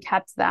 And we've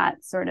kept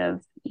that sort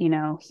of,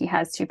 he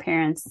has two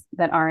parents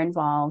that are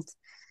involved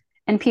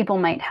and people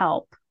might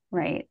help,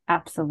 right?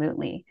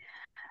 Absolutely.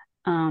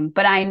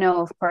 But I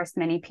know, of course,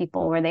 many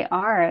people where they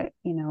are,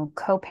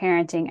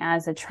 co-parenting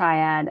as a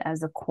triad,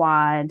 as a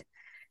quad,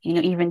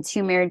 even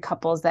two married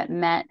couples that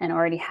met and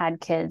already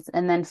had kids,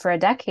 and then for a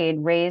decade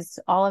raised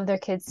all of their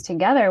kids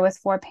together with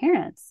four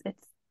parents.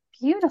 It's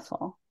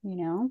beautiful.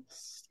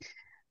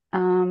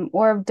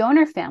 Or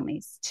donor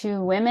families,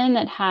 two women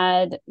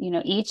that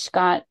each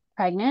got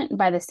pregnant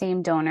by the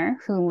same donor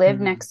who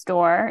lived Mm, next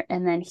door,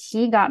 and then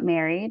he got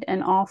married,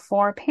 and all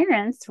four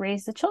parents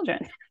raised the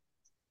children.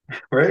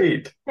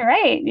 right.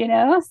 Right.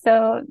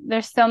 So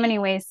there's so many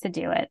ways to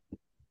do it.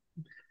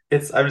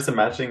 I'm just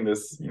imagining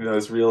this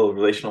real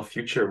relational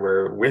future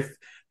where with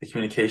the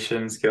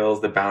communication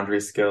skills, the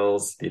boundary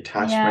skills,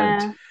 Yeah.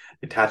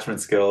 the attachment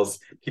skills,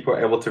 people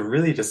are able to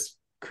really just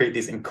create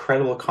these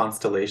incredible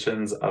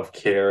constellations of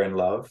care and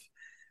love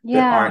that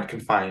Yeah. aren't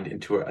confined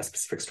into a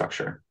specific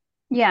structure.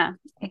 Yeah,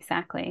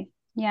 exactly.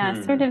 Yeah,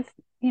 sort Hmm.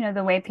 of,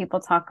 the way people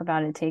talk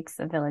about it takes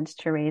a village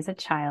to raise a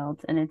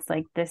child. And it's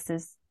like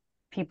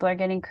people are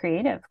getting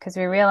creative because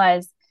we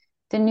realize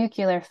the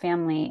nuclear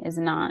family is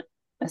not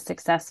a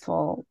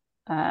successful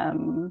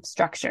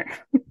structure.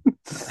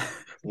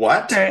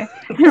 What? Right.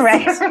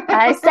 Right.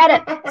 I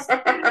said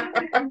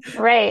it.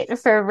 Right.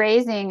 For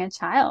raising a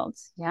child.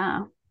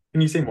 Yeah.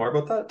 Can you say more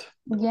about that?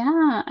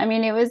 Yeah. I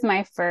mean, it was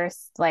my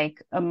first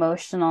like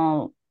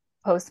emotional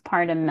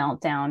postpartum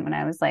meltdown when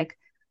I was like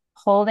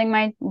holding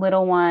my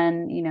little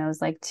one, it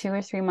was like 2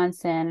 or 3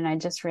 months in, and I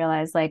just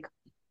realized like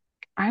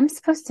I'm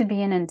supposed to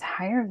be an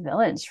entire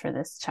village for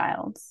this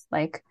child.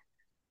 Like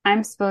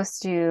I'm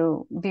supposed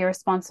to be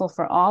responsible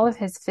for all of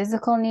his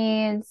physical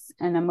needs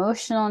and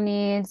emotional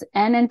needs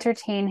and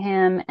entertain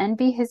him and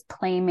be his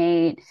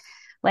playmate.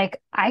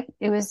 Like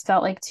it was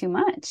felt like too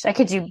much. I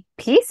could do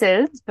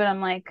pieces, but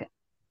I'm like,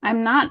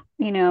 I'm not,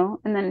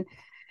 and then,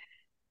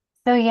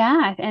 so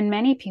yeah, and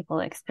many people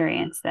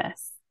experience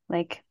this.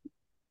 Like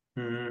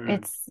Hmm.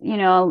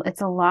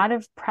 it's a lot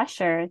of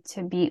pressure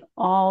to be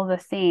all the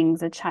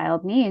things a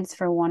child needs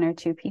for one or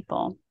two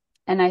people.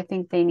 And I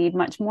think they need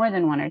much more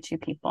than one or two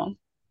people,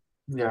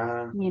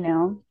 Yeah. you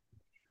know?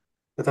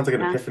 That sounds like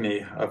an Yeah. epiphany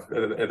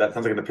that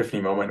sounds like an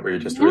epiphany moment where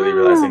you're just really Yeah.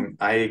 realizing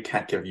I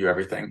can't give you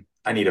everything.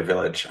 I need a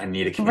village. I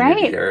need a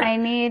community Right. here. I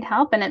need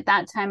help. And at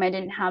that time, I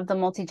didn't have the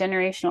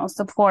multi-generational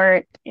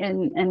support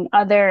and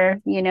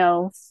other,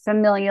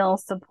 familial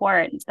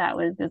support that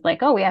was just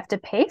like, oh, we have to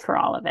pay for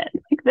all of it.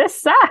 Like,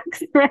 this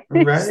sucks. Right.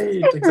 Right,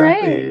 Right.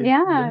 exactly.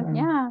 Yeah. Yeah.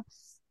 Yeah.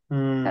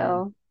 Hmm.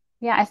 So,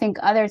 yeah, I think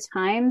other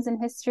times in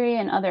history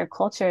and other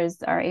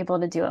cultures are able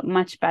to do it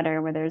much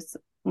better where there's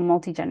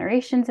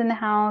multi-generations in the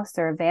house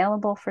or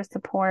available for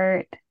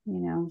support.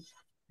 Yeah,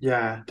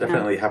 Yeah.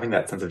 definitely having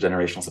that sense of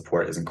generational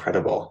support is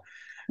incredible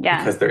Yeah.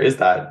 because there is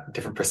that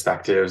different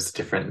perspectives,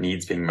 different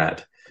needs being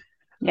met.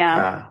 Yeah.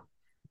 Yeah.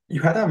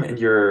 You had in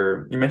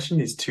you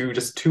mentioned these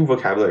two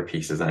vocabulary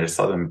pieces, and I just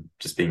saw them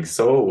just being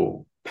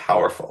so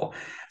powerful.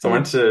 So I Mm,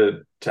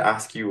 wanted to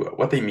ask you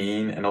what they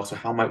mean and also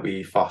how might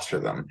we foster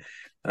them.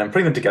 And I'm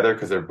putting them together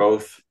because they're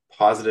both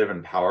positive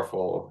and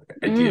powerful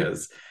mm,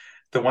 ideas.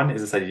 The one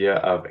is this idea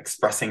of yes.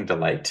 expressing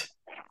delight,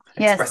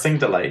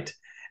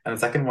 and the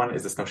second one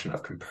is this notion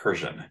of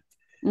compersion.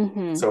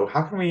 Hmm. So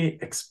how can we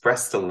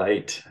express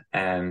delight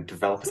and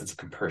develop a sense of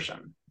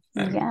compersion?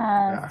 And Yes,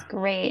 yeah,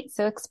 great.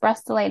 So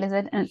express delight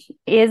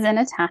is an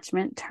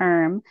attachment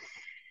term,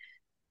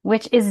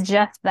 which is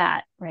just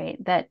that,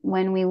 right? That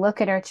when we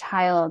look at our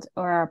child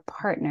or our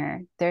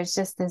partner, there's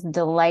just this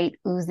delight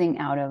oozing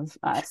out of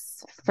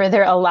us for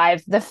their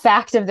alive, the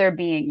fact of their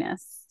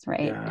beingness,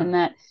 right? yeah. And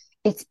that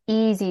it's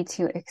easy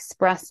to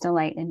express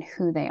delight in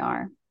who they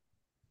are.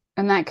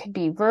 And that could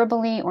be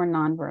verbally or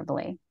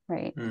non-verbally,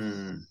 right?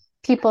 Hmm.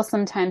 People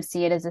sometimes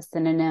see it as a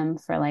synonym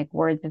for like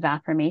words of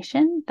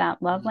affirmation,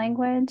 that love Hmm.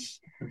 language,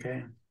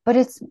 Okay. but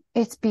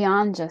it's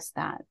beyond just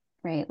that,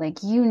 right? Like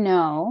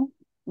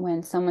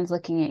when someone's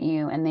looking at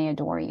you and they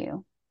adore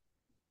you,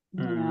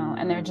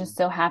 and they're Hmm. just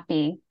so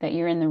happy that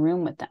you're in the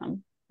room with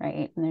them,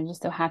 right? And they're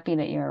just so happy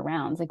that you're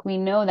around. Like we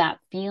know that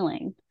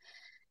feeling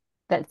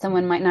that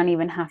someone might not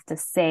even have to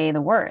say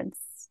the words,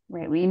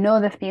 right? We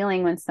know the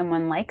feeling when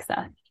someone likes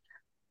us,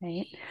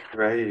 right?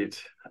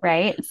 Right.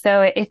 Right.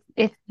 So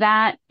it's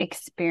that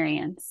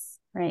experience,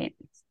 right?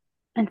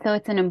 And so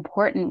it's an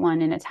important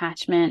one in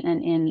attachment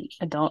and in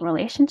adult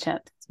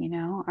relationships.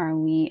 Are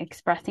we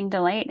expressing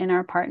delight in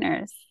our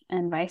partners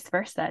and vice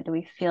versa? Do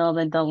we feel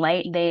the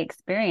delight they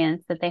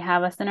experience that they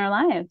have us in our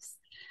lives?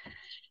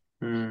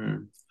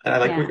 Hmm. And I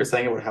like what Yeah, you're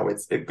saying about how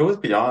it goes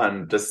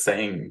beyond just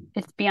saying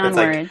it's it's beyond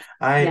like words.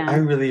 I Yeah.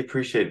 really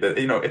appreciate that.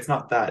 It's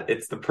not that.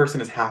 It's the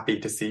person is happy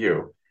to see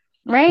you.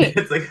 Right.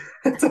 It's like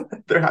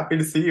they're happy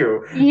to see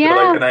you. They're like,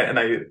 Yeah, and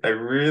I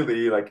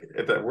really like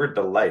the word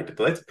delight.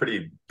 Delight's a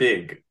pretty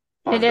big it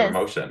positive is.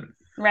 emotion.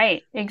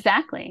 Right.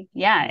 Exactly.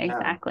 Yeah, Yeah.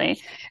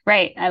 exactly.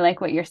 Right. I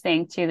like what you're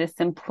saying too, the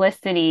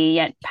simplicity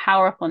yet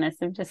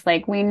powerfulness of just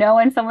like we know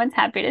when someone's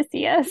happy to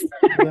see us.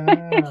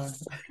 Yeah.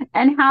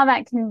 And how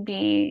that can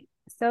be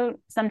so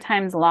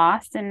sometimes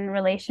lost in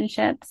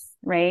relationships,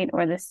 right?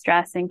 Or the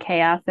stress and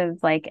chaos of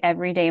like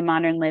everyday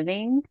modern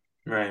living.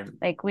 Right.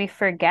 Like we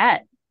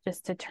forget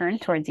just to turn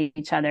towards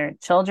each other,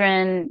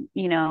 children,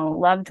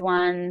 loved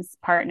ones,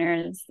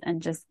 partners,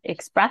 and just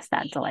express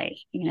that delight,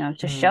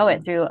 to show it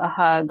Hmm. through a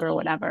hug or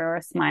whatever, or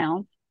a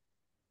smile.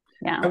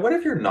 Yeah. And what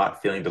if you're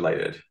not feeling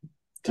delighted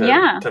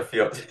Yeah. to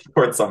feel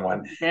towards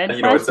someone? Good And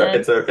it's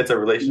question. a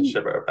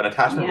relationship, an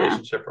attachment Yeah.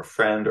 relationship, a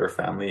friend or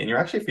family, and you're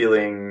actually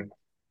feeling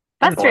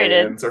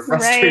Frustrated. annoyance or Right.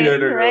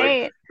 frustrated, or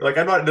Right. you're like,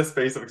 I'm not in a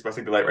space of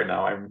expressing delight right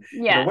now.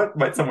 Yeah. What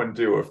might someone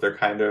do if they're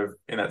kind of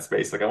in that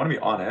space? Like, I want to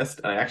be honest,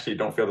 and I actually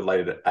don't feel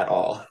delighted at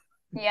all.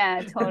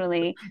 Yeah,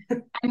 totally.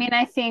 I mean,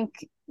 I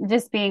think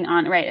just being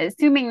on, right,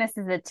 assuming this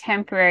is a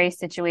temporary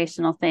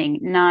situational thing,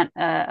 not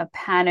a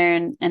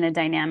pattern and a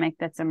dynamic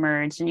that's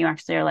emerged, and you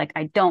actually are like,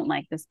 I don't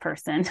like this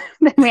person.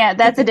 Then yeah,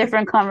 that's a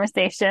different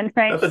conversation,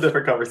 right? That's a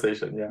different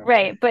conversation. Yeah.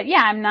 Right. But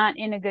yeah, I'm not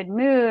in a good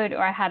mood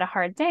or I had a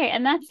hard day,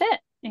 and that's it.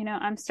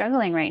 I'm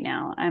struggling right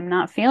now. I'm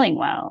not feeling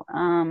well.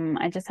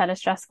 I just had a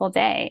stressful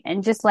day,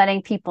 and just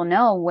letting people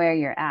know where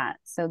you're at.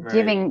 So Right.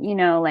 giving,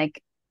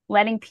 like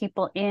letting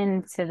people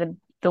into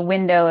the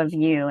window of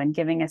you and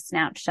giving a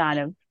snapshot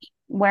of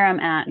where I'm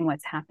at and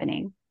what's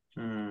happening.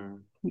 Hmm.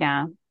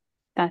 Yeah,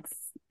 that's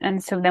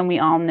and so then we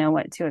all know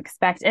what to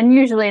expect. And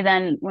usually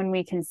then when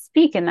we can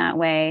speak in that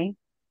way,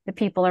 the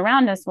people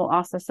around us will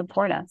also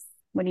support us.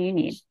 What do you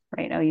need?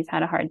 Right? Oh, you've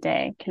had a hard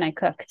day. Can I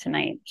cook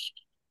tonight?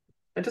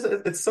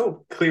 It's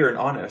so clear and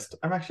honest.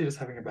 I'm actually just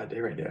having a bad day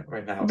right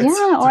now. Yeah, It's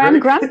or I'm very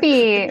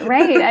grumpy,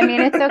 right? I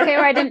mean, it's okay,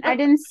 or I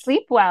didn't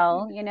sleep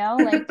well,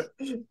 like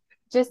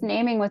just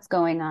naming what's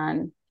going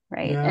on,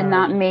 right? And yeah.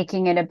 not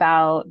making it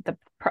about the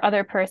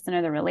other person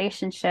or the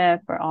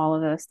relationship or all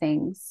of those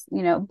things.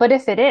 But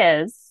if it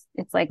is,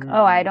 it's like,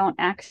 oh, I Hmm. don't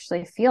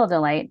actually feel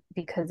delight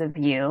because of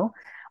you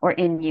or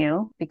in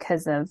you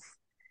because of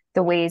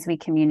the ways we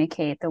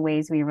communicate, the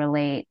ways we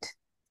relate,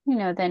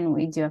 then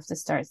we do have to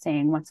start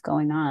saying what's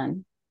going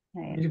on,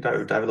 right? You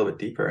can dive a little bit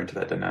deeper into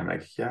that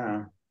dynamic.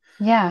 Yeah.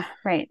 Yeah,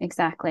 right,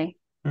 exactly.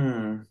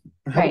 Hmm.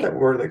 How about Right. that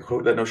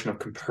word, that notion of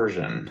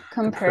compersion?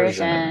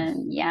 Compersion.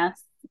 Compersion.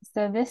 Yes.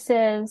 So this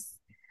is,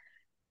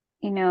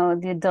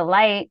 the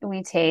delight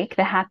we take,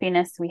 the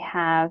happiness we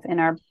have in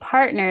our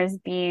partners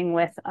being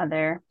with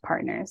other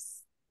partners.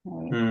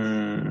 Right.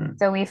 Hmm.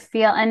 So we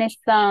feel, and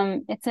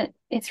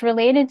it's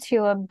related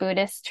to a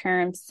Buddhist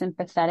term,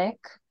 sympathetic.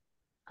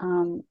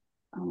 Oh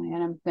my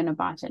God, I'm gonna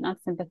botch it.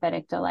 Not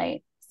sympathetic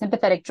delight,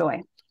 sympathetic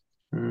joy,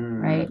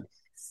 right?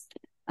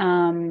 Hmm.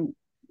 um,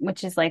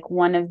 which is like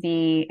one of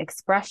the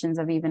expressions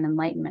of even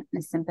enlightenment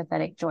is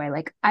sympathetic joy.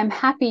 Like, I'm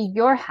happy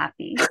you're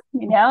happy,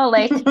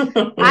 like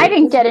I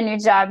didn't get a new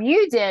job,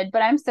 you did,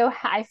 but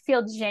I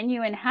feel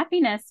genuine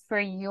happiness for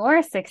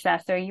your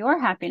success or your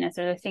happiness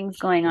or the things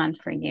going on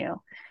for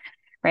you.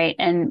 right?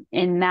 And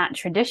in that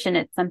tradition,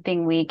 it's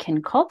something we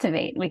can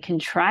cultivate. We can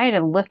try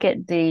to look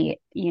at the,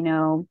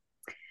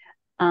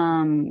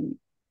 um,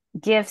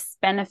 gifts,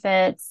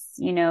 benefits,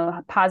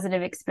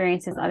 positive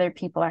experiences other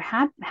people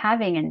are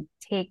having and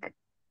take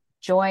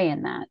joy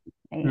in that,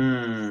 right?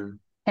 Hmm.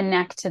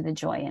 Connect to the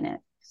joy in it,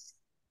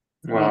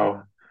 right?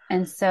 Wow.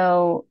 And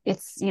so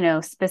it's,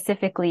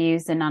 specifically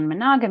used in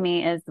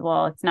non-monogamy as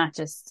well. It's not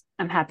just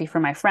I'm happy for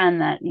my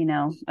friend that,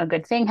 a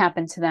good thing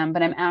happened to them,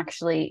 but I'm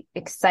actually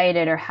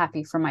excited or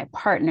happy for my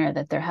partner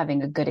that they're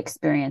having a good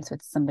experience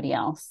with somebody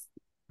else.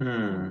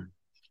 Hmm. Is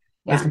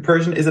Yeah.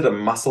 compersion, is it a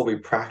muscle we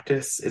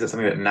practice? Is it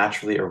something that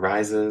naturally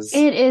arises?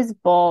 It is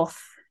both.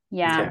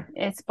 Yeah, Okay.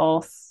 it's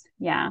both.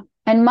 Yeah.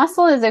 And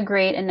muscle is a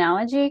great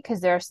analogy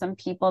because there are some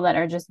people that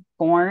are just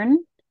born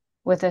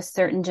with a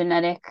certain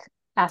genetic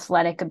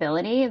athletic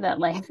ability that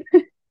like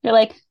you're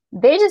like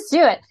they just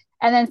do it.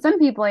 And then some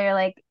people you're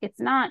like it's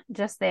not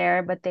just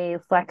there, but they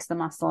flex the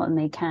muscle and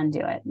they can do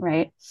it,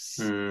 right?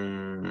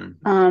 Hmm.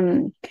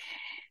 Um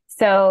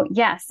so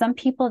yeah, some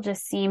people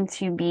just seem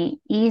to be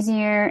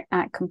easier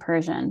at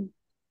compersion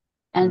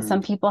and Hmm.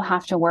 some people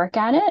have to work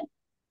at it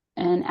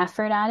and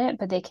effort at it,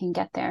 but they can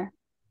get there.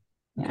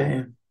 Yeah.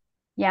 Okay.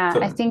 Yeah,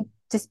 I So, think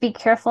just be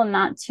careful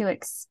not to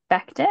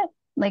expect it.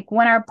 Like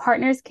when our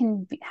partners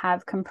can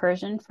have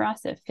compersion for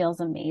us, it feels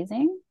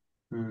amazing.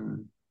 hmm.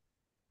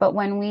 But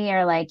when we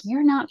are like,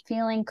 you're not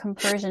feeling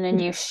compersion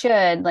and you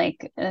should,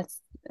 like it's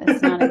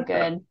not a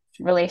good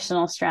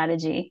relational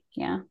strategy.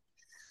 Yeah.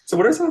 So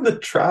what are some of the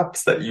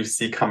traps that you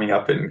see coming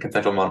up in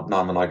consensual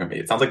non-monogamy?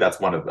 It sounds like that's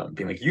one of them,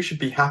 being like, you should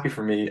be happy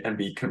for me and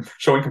be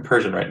showing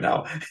compersion right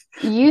now.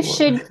 You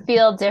should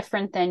feel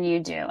different than you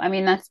do. I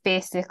mean, that's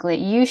basically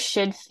you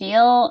should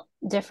feel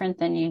different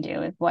than you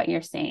do is what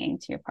you're saying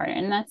to your partner.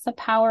 And that's the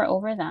power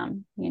over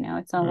them.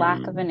 It's a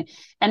lack of Hmm.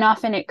 and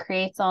often it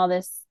creates all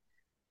this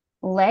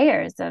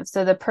layers of,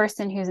 so the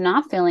person who's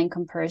not feeling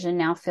compersion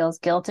now feels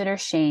guilted or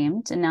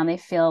shamed. And now they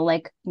feel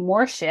like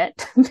more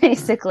shit,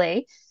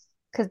 basically,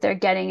 because they're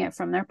getting it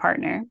from their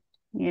partner,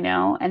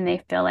 and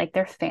they feel like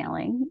they're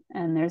failing.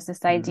 And there's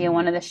this idea,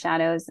 one Hmm. of the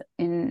shadows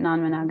in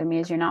non-monogamy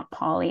is you're not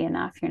poly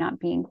enough, you're not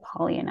being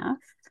poly enough,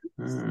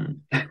 Hmm.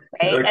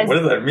 right? Like, what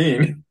does that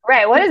mean?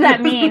 Right, what does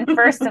that mean?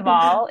 First of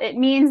all, it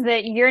means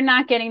that you're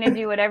not getting to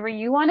do whatever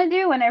you want to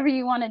do whenever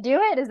you want to do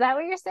it. Is that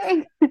what you're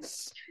saying?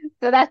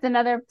 So that's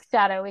another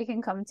shadow we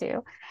can come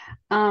to.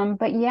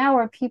 But yeah,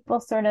 where people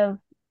sort of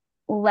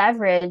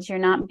leverage you're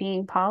not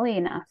being poly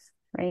enough,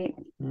 right?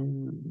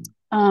 Hmm.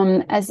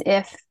 As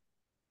if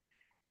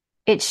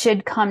it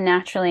should come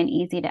naturally and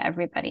easy to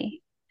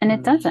everybody. And it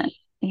Hmm. doesn't.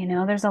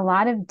 There's a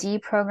lot of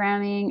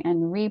deprogramming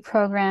and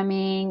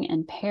reprogramming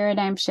and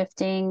paradigm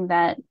shifting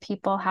that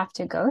people have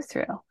to go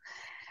through,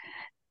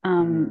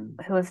 Hmm.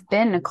 who have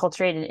been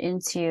acculturated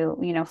into,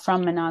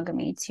 from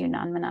monogamy to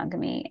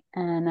non-monogamy.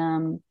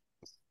 And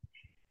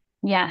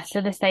yeah,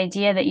 so this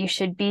idea that you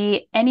should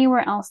be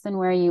anywhere else than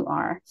where you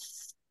are,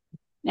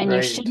 and you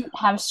Right. shouldn't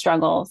have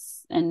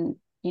struggles, and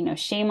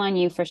shame on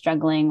you for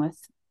struggling with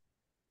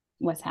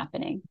what's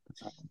happening.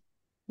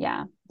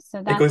 Yeah. So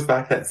It goes that's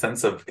back to that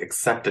sense of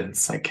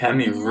acceptance. Like, can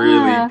we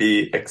really yeah.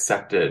 be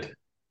accepted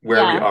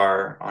where we Yeah.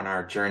 are on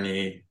our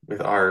journey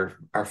with our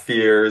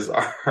fears,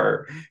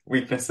 our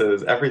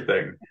weaknesses,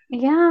 everything?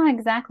 Yeah,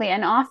 exactly.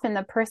 And often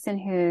the person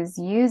who's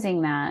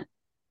using that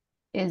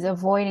is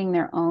avoiding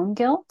their own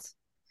guilt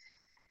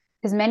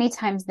because many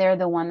times they're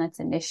the one that's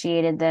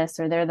initiated this,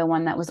 or they're the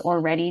one that was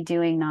already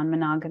doing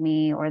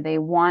non-monogamy, or they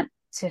want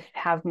to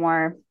have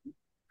more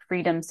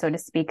freedom, so to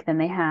speak, than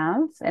they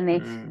have. And they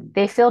Mm,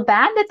 they feel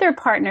bad that their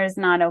partner's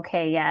not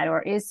okay yet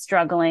or is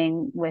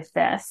struggling with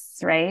this,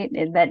 right?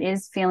 That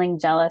is feeling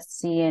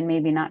jealousy and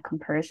maybe not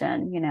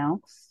compersion.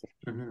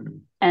 mhm.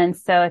 And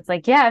so it's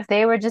like, yeah, if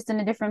they were just in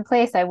a different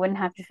place, I wouldn't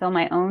have to feel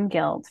my own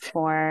guilt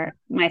for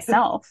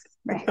myself,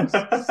 right?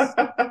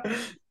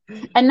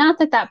 And not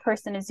that that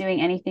person is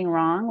doing anything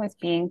wrong with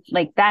being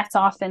like, that's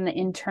often the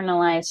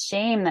internalized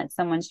shame that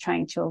someone's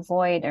trying to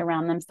avoid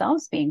around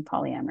themselves being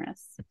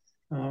polyamorous.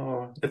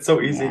 Oh, it's so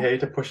easy, Yeah. hey,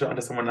 to push it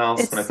onto someone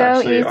else It's when it's so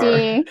actually our.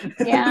 easy.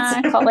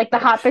 Yeah. Called like the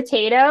hot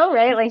potato,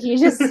 right? Like you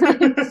just like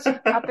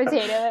hot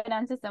potato it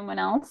onto someone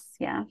else.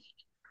 Yeah.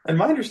 And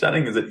my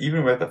understanding is that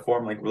even with a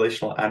form like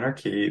relational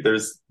anarchy,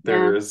 there's Yeah.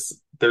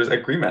 there's there's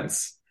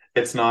agreements.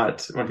 It's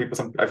not when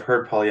people I've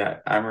heard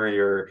polyamory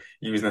or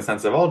used in the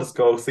sense of I'll just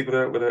go sleep with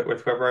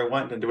whoever I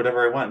want and do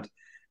whatever I want.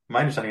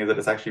 My understanding is that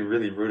it's actually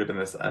really rooted in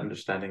this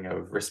understanding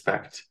of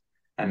respect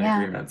and Yeah.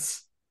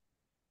 agreements.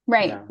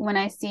 Right. Yeah. When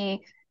I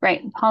see,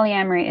 right,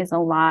 polyamory is a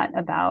lot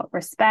about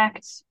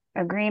respect,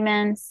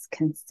 agreements,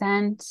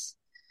 consent,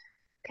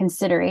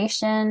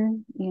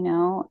 consideration,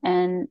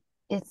 and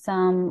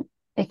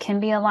it can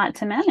be a lot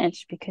to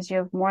manage because you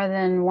have more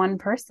than one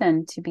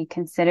person to be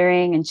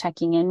considering and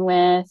checking in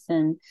with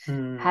and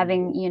Hmm.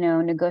 having,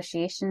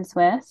 negotiations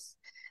with.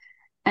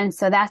 And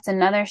so that's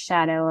another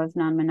shadow of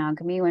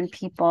non-monogamy when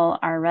people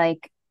are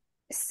like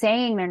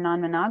saying they're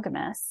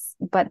non-monogamous,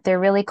 but they're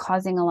really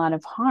causing a lot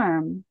of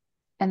harm.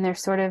 And they're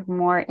sort of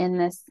more in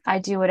this, I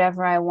do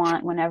whatever I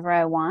want whenever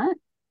I want,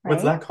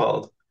 What's right? that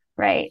called?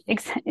 right?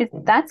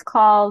 That's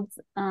called,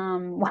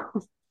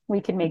 well,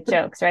 we can make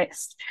jokes, right?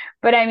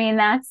 But I mean,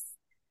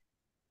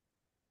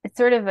 it's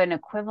sort of an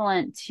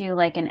equivalent to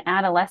like an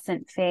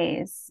adolescent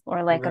phase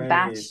or like a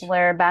Right.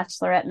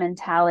 bachelorette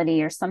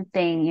mentality or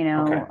something,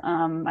 Okay.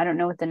 I don't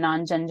know what the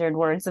non-gendered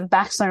words of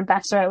bachelor and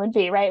bachelorette would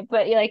be, right?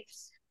 But like,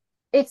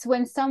 it's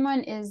when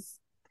someone is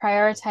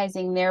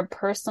prioritizing their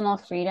personal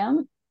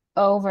freedom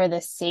over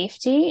the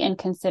safety and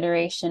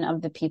consideration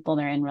of the people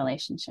they're in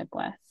relationship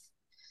with.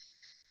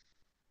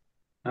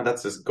 No,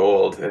 that's just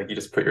gold. I think you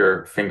just put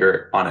your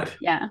finger on it.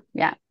 Yeah,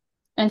 yeah.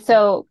 And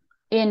so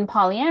in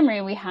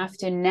polyamory, we have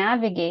to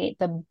navigate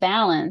the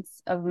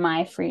balance of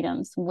my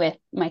freedoms with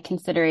my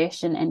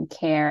consideration and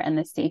care and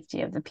the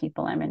safety of the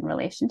people I'm in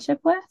relationship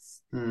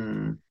with.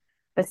 Hmm.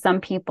 But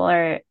some people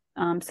are,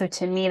 so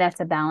to me, that's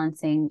a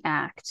balancing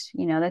act.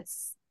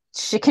 That's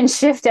she can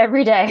shift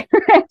every day,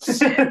 right?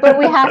 But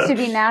we have to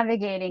be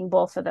navigating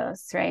both of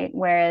those, right?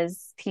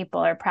 Whereas people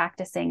are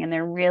practicing and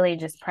they're really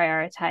just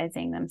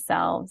prioritizing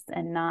themselves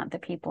and not the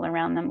people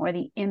around them or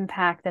the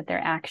impact that their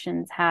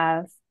actions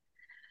have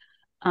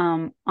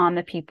on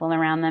the people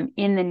around them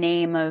in the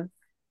name of,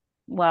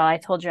 well, I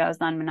told you I was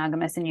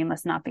non-monogamous and you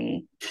must not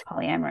be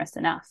polyamorous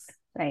enough,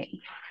 right?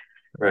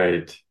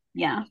 Right.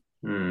 Yeah,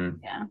 Hmm.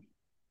 yeah.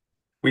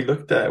 We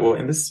looked at, well,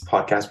 in this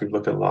podcast, we've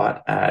looked a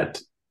lot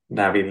at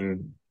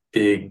navigating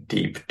big,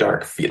 deep,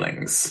 dark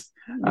feelings,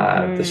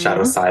 the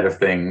shadow Mm-hmm. side of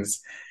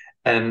things.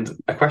 And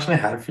a question I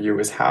had for you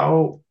is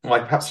how,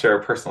 like, perhaps share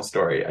a personal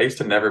story. I used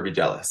to never be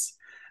jealous,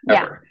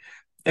 Yeah. ever.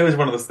 It was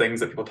one of those things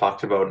that people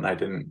talked about, and I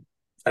didn't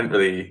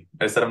really,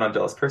 I said I'm not a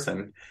jealous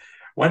person.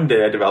 One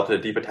day I developed a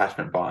deep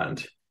attachment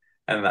bond,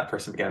 and that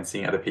person began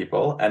seeing other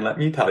people. And let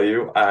me tell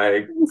you,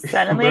 I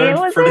Suddenly it learned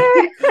was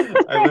pretty,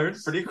 I there. learned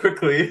pretty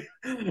quickly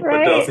what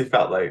Right. jealousy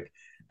felt like.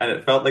 And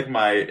it felt like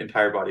my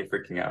entire body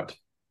freaking out.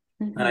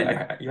 And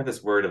Mm-hmm. you have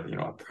this word of,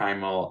 a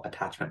primal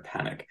attachment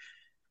panic.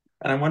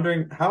 And I'm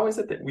wondering, how is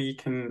it that we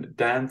can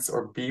dance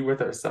or be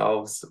with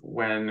ourselves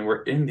when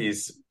we're in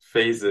these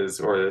phases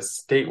or this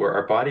state where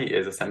our body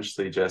is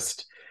essentially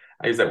just,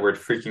 I use that word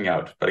freaking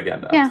out, but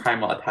again, a Yeah.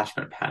 primal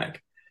attachment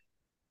panic.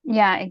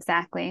 Yeah,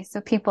 exactly.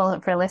 So people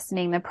for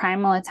listening, the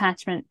primal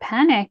attachment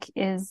panic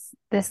is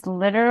this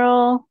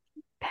literal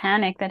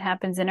panic that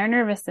happens in our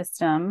nervous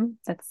system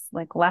that's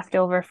like left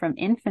over from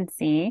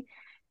infancy,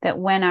 that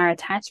when our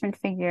attachment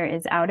figure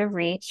is out of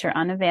reach or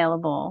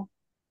unavailable,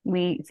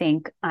 we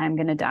think I'm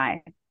going to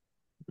die.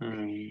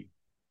 Mm,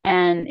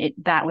 And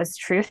that was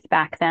truth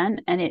back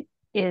then, and it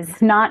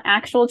is not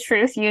actual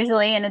truth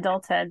usually in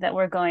adulthood that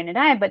we're going to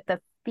die, but the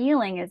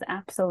feeling is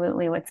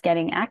absolutely what's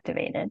getting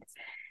activated.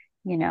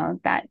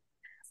 That,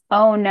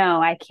 oh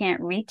no, I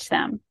can't reach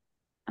them.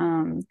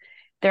 Um,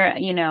 they're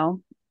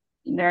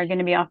going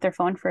to be off their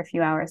phone for a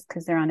few hours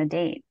because they're on a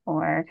date,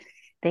 or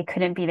they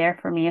couldn't be there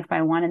for me if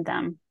I wanted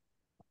them.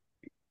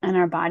 And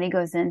our body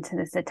goes into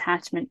this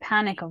attachment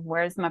panic of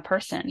where's my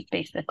person,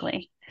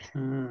 basically.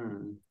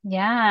 mm,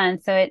 Yeah.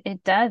 And so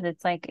it does.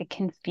 It's like it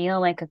can feel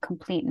like a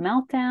complete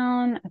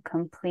meltdown, a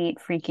complete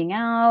freaking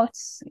out,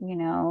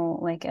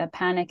 like a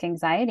panic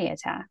anxiety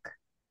attack.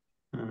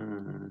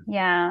 mm,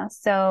 Yeah.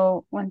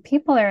 So when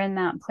people are in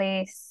that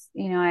place,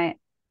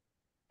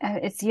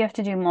 it's you have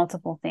to do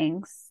multiple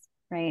things,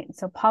 right?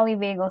 So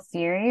polyvagal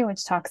theory,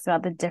 which talks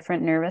about the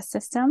different nervous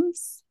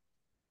systems,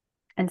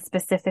 and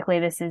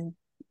specifically this is,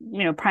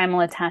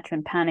 primal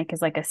attachment panic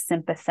is like a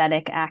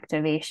sympathetic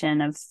activation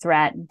of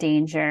threat,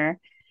 danger,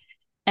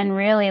 and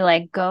really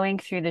like going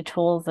through the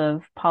tools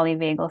of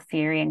polyvagal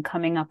theory and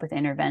coming up with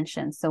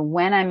interventions. So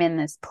when I'm in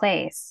this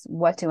place,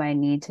 what do I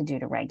need to do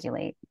to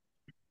regulate?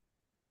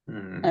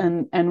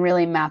 mm. And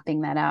really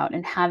mapping that out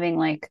and having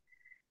like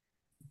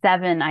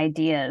 7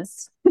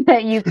 ideas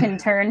that you can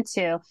turn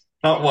to.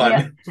 Not you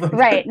know one.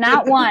 right,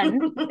 not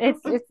one.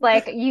 It's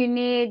like you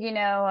need,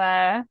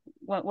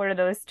 what are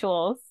those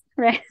tools,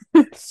 right?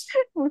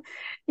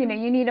 You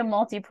need a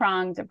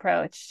multi-pronged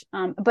approach.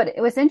 But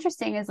what's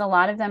interesting is a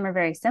lot of them are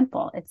very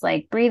simple. It's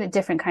like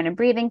different kind of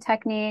breathing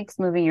techniques,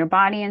 moving your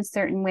body in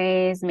certain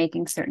ways,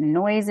 making certain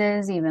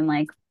noises, even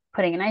like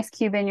putting an ice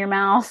cube in your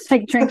mouth,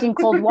 like drinking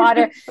cold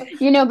water,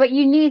 but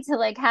you need to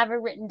like have it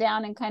written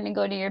down and kind of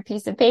go to your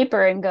piece of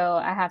paper and go,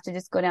 I have to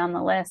just go down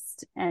the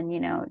list and,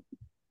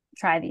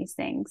 try these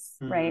things,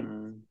 right?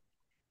 Mm,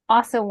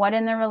 Also, what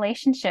in the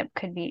relationship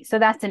could be. So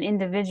that's an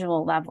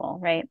individual level,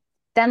 right?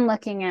 Then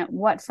looking at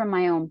what from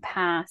my own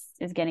past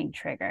is getting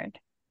triggered,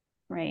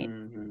 right?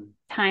 mm,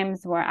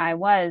 Times where I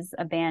was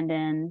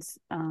abandoned,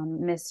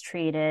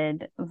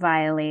 mistreated,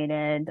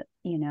 violated,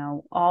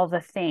 all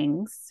the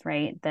things,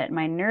 right? That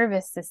my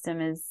nervous system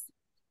is,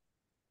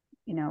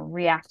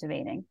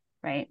 reactivating,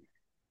 right?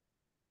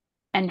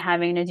 And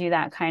having to do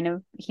that kind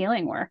of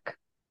healing work.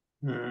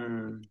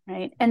 mm.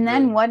 Right. And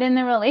then The, what in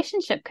the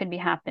relationship could be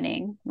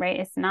happening, right?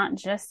 It's not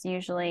just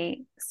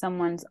usually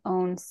someone's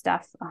own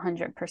stuff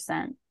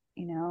 100%.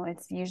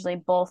 It's usually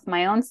both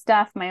my own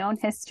stuff, my own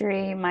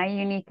history, my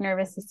unique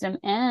nervous system,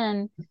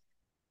 and,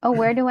 oh,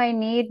 where do I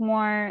need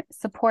more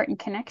support and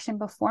connection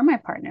before my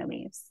partner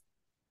leaves?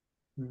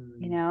 You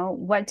Mm. know,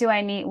 what do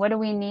I need? What do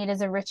we need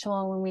as a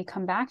ritual when we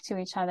come back to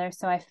each other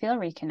so I feel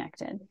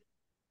reconnected?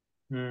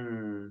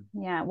 Mm.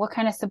 Yeah. What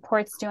kind of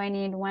supports do I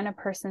need when a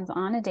person's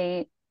on a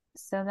date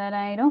so that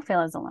I don't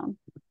feel as alone?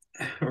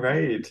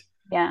 Right.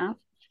 Yeah.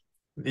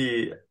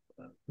 The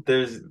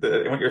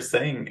what you're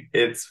saying,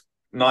 it's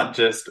not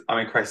just I'm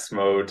in crisis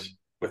mode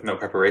with no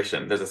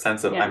preparation. There's a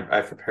sense of Yeah.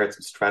 I've prepared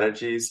some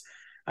strategies.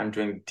 I'm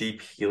doing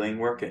deep healing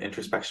work and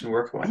introspection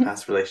work with my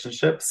past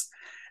relationships.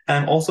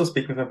 And I'm also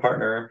speaking with my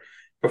partner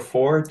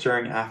before,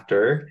 during,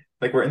 after.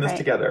 Like we're in this Right.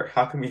 together.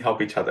 How can we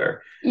help each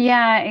other?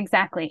 Yeah,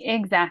 exactly.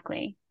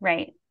 Exactly.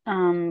 Right.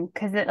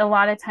 Because a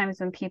lot of times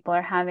when people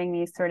are having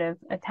these sort of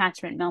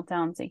attachment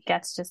meltdowns, it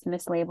gets just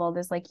mislabeled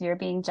as like you're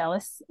being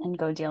jealous and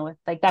go deal with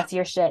like that's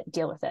your shit,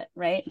 deal with it,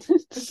 right?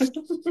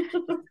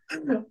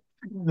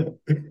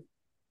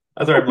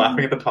 I'm sorry, I'm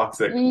laughing at the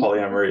toxic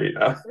polyamory,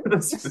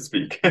 so to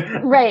speak.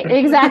 Right,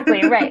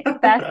 exactly, right.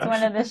 That's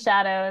one of the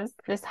shadows,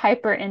 this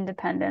hyper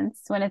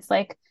independence, when it's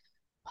like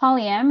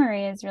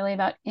polyamory is really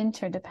about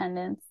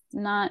interdependence,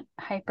 not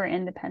hyper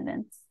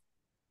independence.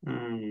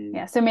 Mm,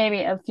 Yeah, so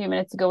maybe a few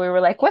minutes ago we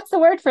were like, what's the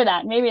word for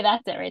that? Maybe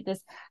that's it, right? This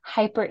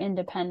hyper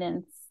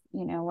independence,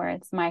 where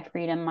it's my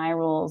freedom, my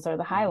rules, or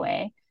the mm.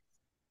 highway.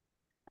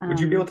 Would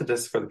you be able Um, to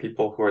just, for the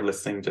people who are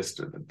listening, just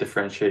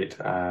differentiate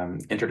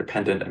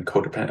interdependent and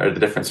codependent, or the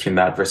difference between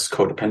that versus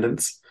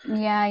codependence?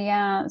 yeah,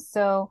 yeah.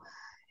 So,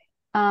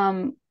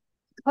 um,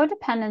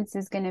 codependence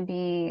is going to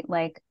be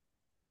like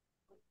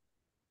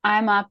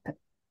I'm up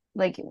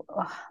like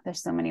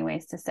there's so many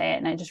ways to say it,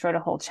 and I just wrote a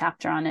whole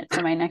chapter on it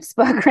for my next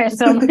book, right?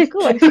 So I'm like,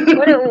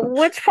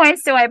 which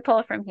points do I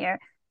pull from here?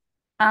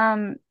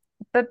 Um,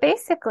 but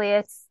basically,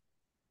 it's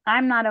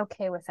I'm not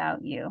okay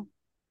without you,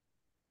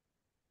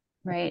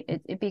 right?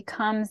 It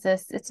becomes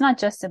this. It's not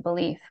just a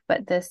belief,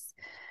 but this.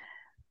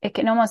 It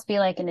can almost be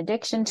like an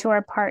addiction to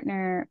our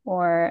partner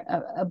or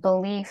a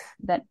belief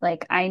that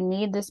like I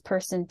need this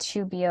person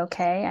to be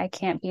okay. I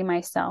can't be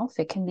myself.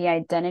 It can be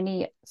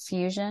identity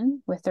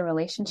fusion with the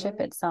relationship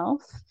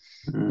itself.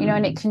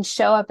 And it Mm, can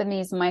show up in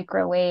these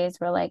micro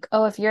ways where like,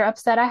 oh, if you're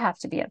upset, I have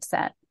to be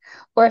upset.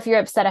 Or if you're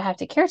upset, I have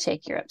to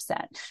caretake you're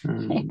upset.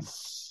 mm,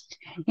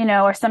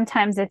 Or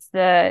sometimes it's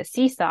the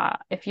seesaw.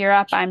 If you're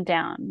up, I'm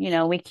down.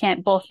 We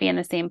can't both be in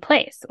the same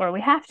place, or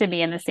we have to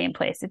be in the same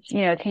place. It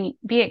can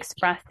be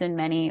expressed in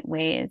many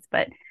ways,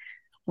 but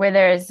where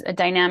there's a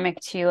dynamic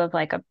too of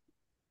like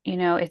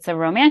it's a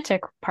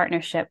romantic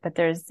partnership, but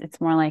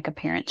it's more like a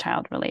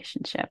parent-child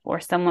relationship, or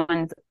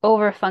someone's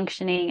over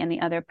functioning and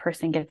the other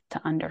person gets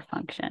to under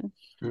function,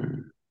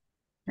 mm.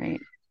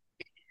 right?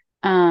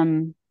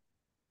 Um,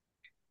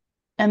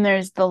 and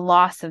there's the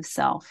loss of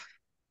self.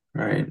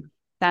 Right.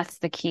 That's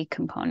the key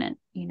component,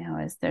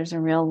 is there's a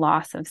real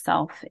loss of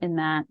self in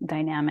that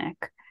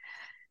dynamic.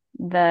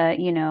 The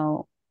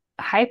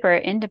hyper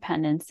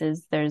independence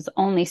is there's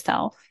only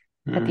self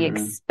at the Mm,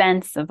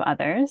 expense of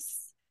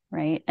others,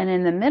 right? And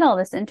in the middle,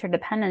 this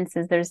interdependence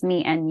is there's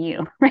me and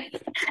you,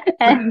 right?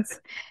 And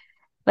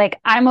like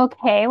I'm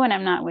okay when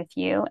I'm not with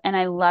you, and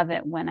I love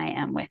it when I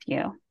am with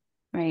you,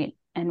 right?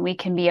 And we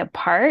can be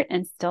apart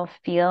and still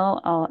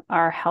feel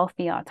our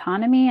healthy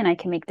autonomy, and I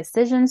can make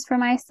decisions for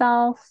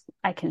myself.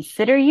 I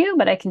consider you,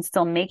 but I can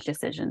still make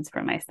decisions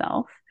for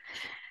myself.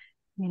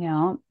 So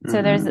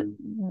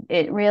mm.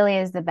 it really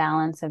is the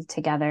balance of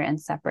together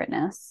and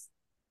separateness.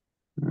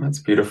 That's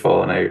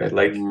beautiful. And I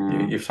like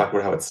Yeah, you've talked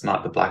about how it's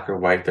not the black or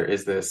white.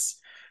 There's yeah.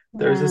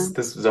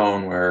 this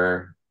zone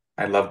where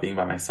I love being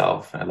by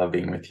myself and I love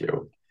being with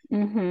you.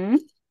 Mm-hmm.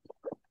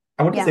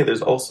 I want to say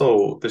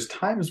Yeah, there's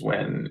times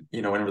when,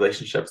 in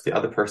relationships, the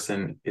other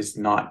person is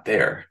not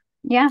there.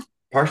 yeah.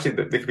 Partially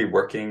they could be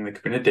working, they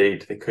could be in a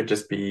date, they could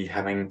just be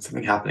having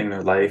something happening in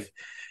their life.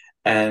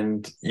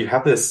 And you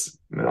have this,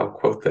 I'll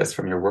quote this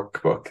from your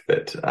workbook,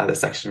 that the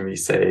section where you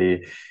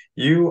say,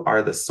 you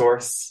are the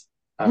source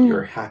of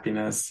your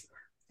happiness,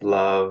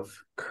 love,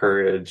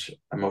 courage,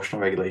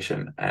 emotional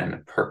regulation,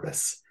 and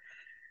purpose.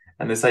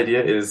 And this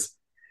idea is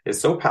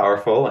so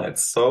powerful, and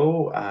it's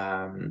so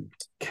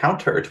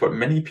counter to what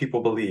many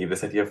people believe,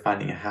 this idea of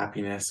finding a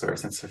happiness or a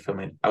sense of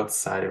fulfillment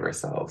outside of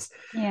ourselves.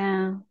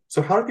 Yeah.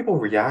 So how do people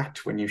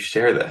react when you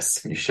share this,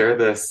 when you share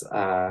this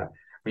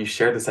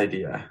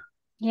idea?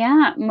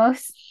 Yeah,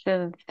 most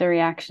of the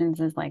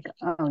reactions is like,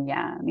 oh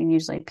yeah. I mean,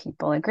 usually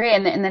people agree,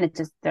 and then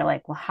they're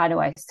like, well, how do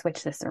I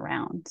switch this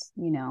around?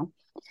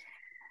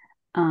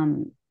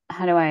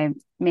 How do I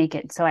make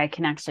it so I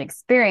can actually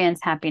experience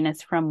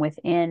happiness from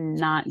within,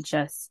 not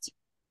just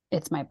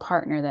it's my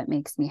partner that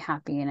makes me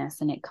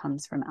happiness and it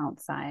comes from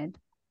outside,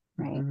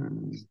 right?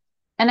 Mm,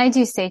 And I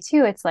do say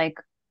too, it's like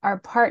our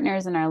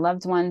partners and our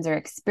loved ones or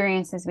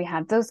experiences we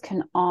have, those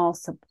can all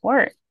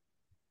support,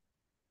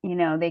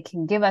 they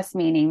can give us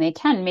meaning, they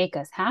can make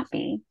us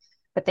happy,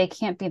 but they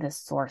can't be the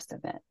source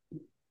of it.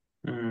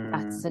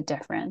 That's the mm,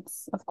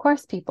 difference. Of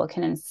course, people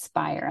can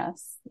inspire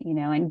us,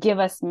 and give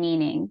us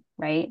meaning,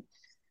 right?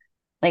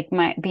 Like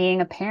my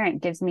being a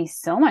parent gives me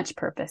so much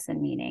purpose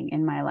and meaning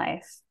in my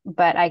life,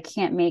 but I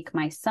can't make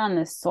my son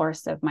the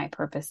source of my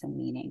purpose and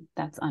meaning.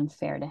 That's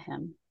unfair to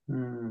him.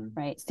 Mm.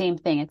 right? Same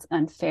thing. It's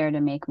unfair to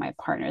make my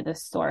partner the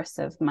source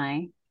of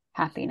my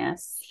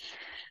happiness,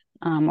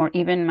 or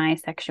even my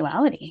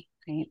sexuality,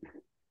 right?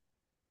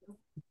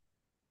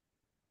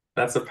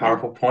 That's a Yeah,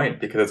 powerful point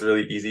because it's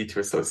really easy to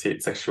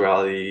associate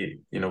sexuality,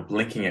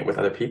 linking it with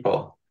other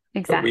people.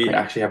 But we exactly.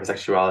 actually have a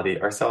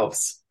sexuality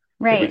ourselves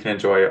that we Right. can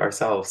enjoy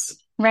ourselves.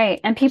 Right.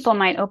 And people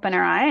might open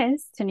our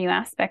eyes to new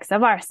aspects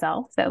of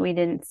ourselves that we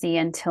didn't see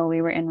until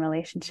we were in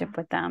relationship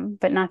with them,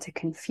 but not to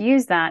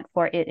confuse that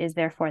for it is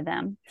there for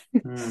them.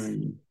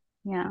 Hmm.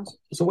 Yeah.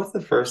 So what's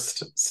the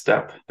first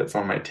step that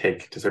someone might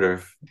take to sort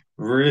of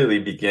really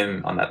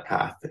begin on that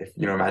path? If,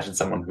 imagine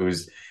someone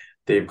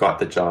they've got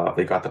the job,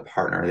 they got the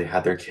partner, they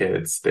had their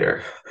kids,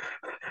 they're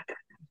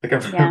like,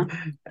 Yeah.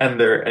 and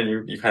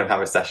you kind of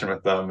have a session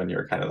with them and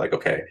you're kind of like,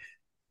 okay,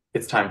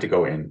 it's time to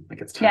go in.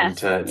 Like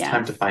Yes. it's Yeah.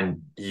 time to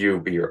find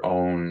you, be your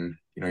own,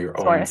 your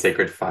own Source.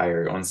 sacred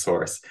fire, your own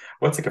source.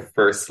 What's like a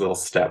first little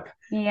step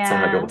someone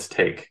might be able Yeah. to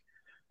take?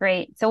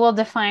 Great. So we'll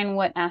define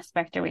what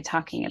aspect are we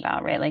talking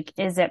about, right? Like,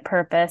 is it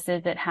purpose?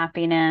 Is it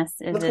happiness?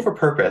 Is Let's go it for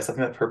purpose. I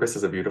think that purpose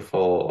is a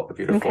beautiful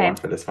one okay?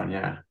 for this one.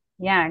 Yeah.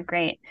 Yeah,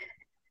 great.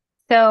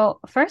 So,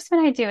 first, what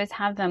I do is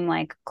have them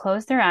like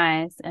close their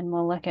eyes and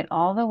we'll look at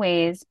all the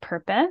ways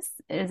purpose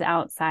is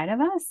outside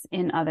of us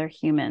in other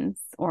humans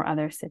or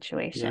other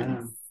situations,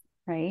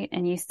 Yeah. right?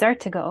 And you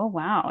start to go, oh,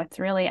 wow, it's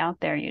really out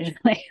there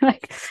usually.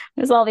 Like,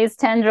 there's all these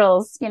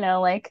tendrils,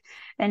 like,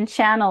 and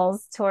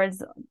channels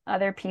towards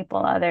other people,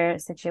 other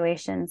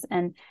situations,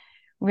 and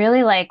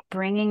really like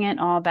bringing it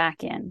all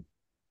back in,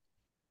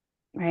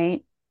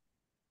 right?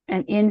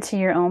 And into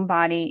your own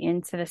body,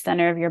 into the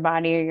center of your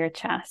body or your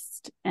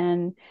chest.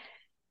 And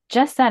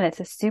just that it's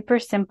a super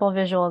simple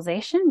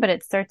visualization, but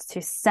it starts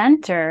to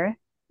center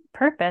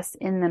purpose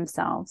in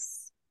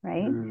themselves,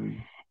 right?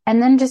 Mm.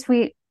 And then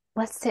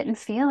let's sit and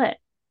feel it,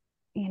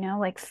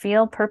 like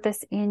feel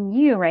purpose in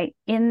you, right?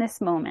 In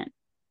this moment,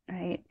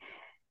 right?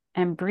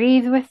 And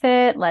breathe with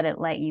it, let it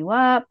light you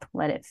up,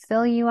 let it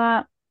fill you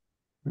up.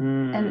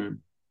 And Mm.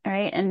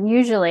 right. And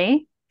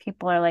usually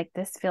people are like,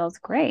 this feels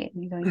great.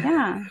 And you go,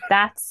 yeah,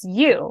 that's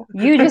you.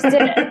 You just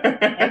did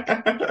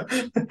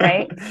it. Like,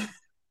 right.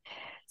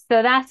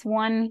 So that's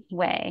one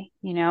way,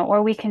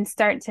 or we can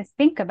start to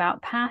think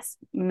about past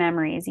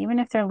memories, even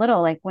if they're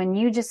little, like when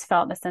you just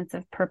felt a sense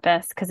of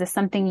purpose because of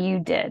something you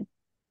did.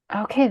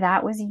 Okay,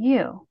 that was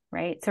you,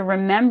 right? So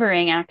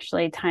remembering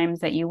actually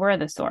times that you were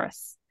the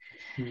source,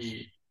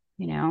 Mm.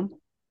 you know,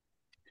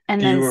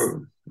 and Do then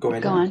you go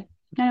ahead? go Yeah. on.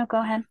 No,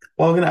 go ahead.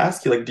 Well, I'm going to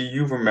ask you, like, do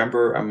you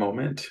remember a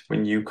moment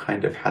when you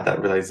kind of had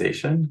that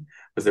realization?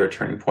 Was there a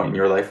turning point in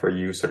your life where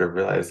you sort of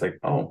realized, like,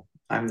 oh,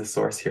 I'm the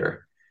source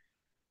here?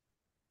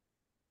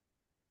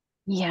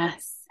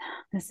 Yes,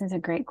 this is a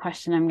great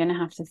question. I'm going to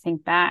have to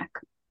think back.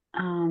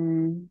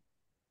 Um,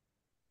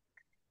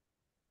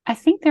 I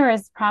think there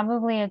was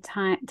probably a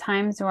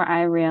times where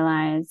I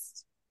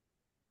realized,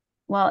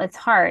 well, it's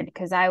hard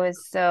because I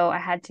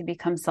had to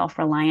become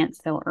self-reliant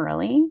so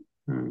early,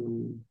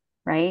 Mm.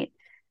 right?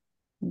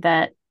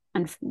 That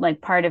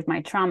like part of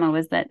my trauma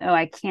was that, oh,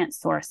 I can't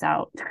source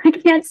out. I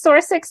can't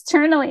source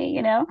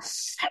externally,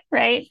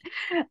 right?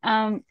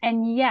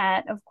 And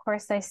yet, of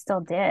course, I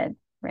still did,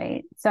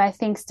 right? So I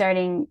think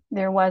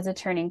there was a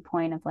turning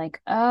point of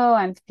like, oh,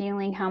 I'm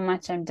feeling how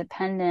much I'm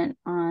dependent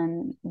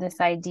on this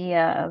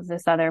idea of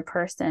this other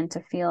person to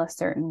feel a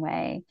certain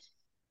way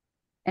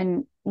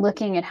and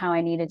looking at how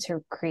I needed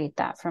to create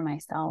that for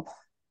myself.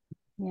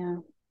 Yeah.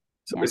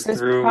 So Yeah. it's So it's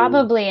through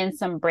probably in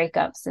some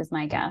breakups, is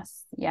my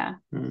guess. Yeah.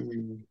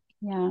 mm,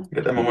 Yeah.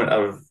 at that Yeah. moment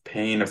of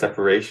pain, of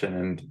separation,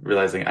 and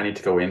realizing I need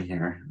to go in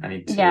here. I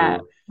need Yeah.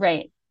 to,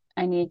 Right.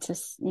 I need to,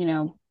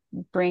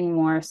 bring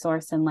more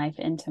source and life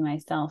into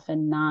myself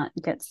and not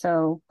get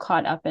so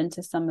caught up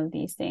into some of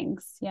these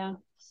things. Yeah.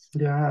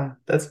 yeah,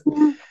 that's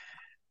Yeah.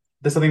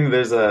 there's something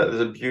there's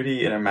a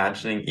beauty in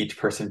imagining each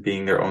person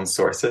being their own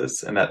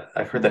sources, and that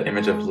I've heard that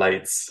image of Yeah.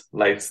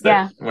 lights that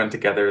Yeah. when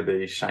together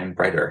they shine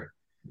brighter.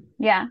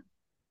 Yeah.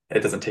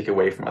 It doesn't take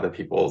away from other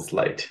people's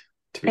light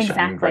to be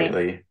shining Exactly.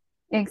 brightly.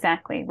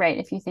 Exactly. Right.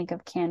 If you think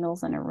of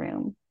candles in a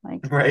room,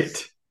 like, Right.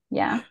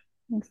 yeah,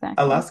 A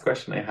exactly. last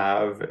question I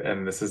have,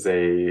 and this is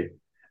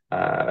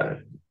uh,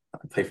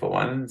 a playful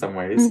one in some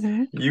ways.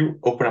 Hmm. You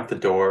open up the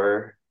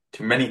door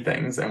to many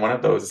things, and one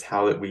of those is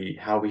how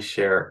we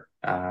share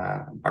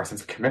our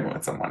sense of commitment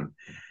with someone.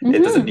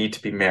 It doesn't Hmm. need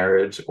to be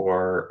marriage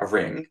or a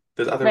ring.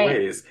 There's other Right.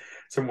 ways.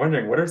 So I'm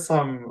wondering, what are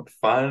some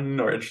fun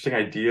or interesting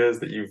ideas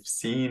that you've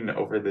seen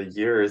over the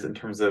years in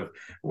terms of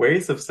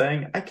ways of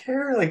saying, I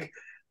care, like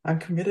I'm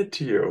committed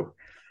to you?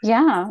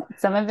 Yeah,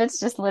 some of it's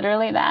just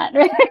literally that,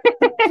 right?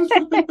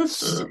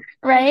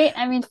 Right?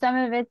 I mean, some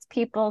of it's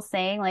people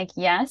saying like,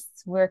 yes,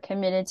 we're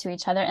committed to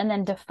each other, and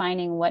then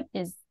defining what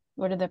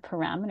are the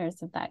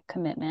parameters of that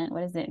commitment?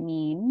 What does it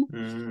mean?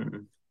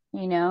 Mm,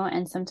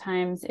 And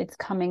sometimes it's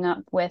coming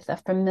up with a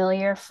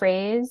familiar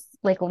phrase,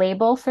 like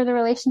label for the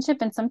relationship,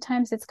 and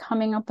sometimes it's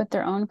coming up with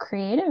their own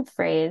creative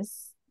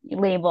phrase,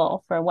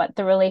 label for what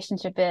the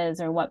relationship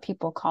is or what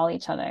people call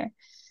each other.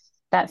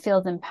 That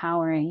feels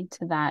empowering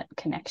to that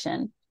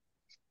connection.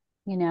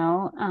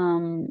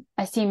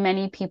 I see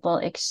many people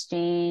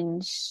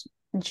exchange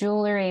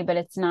jewelry, but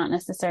it's not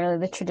necessarily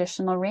the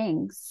traditional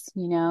rings,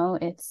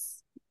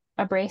 it's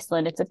a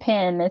bracelet, it's a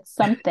pin, it's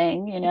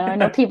something, I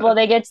know people,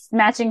 they get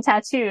matching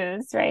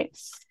tattoos, right?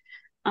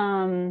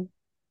 Um,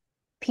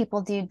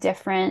 People do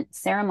different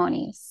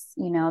ceremonies,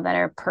 that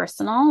are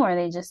personal, or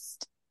they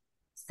just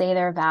say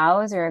their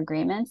vows or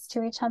agreements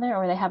to each other,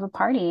 or they have a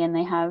party and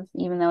they have,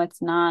 even though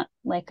it's not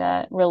like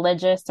a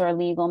religious or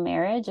legal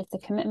marriage, it's a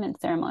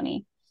commitment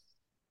ceremony.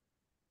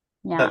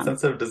 That Yeah.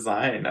 sense of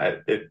design,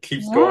 it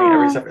keeps going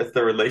every Yeah. step. It's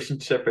the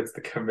relationship, it's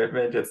the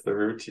commitment, it's the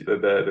routine,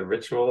 the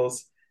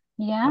rituals.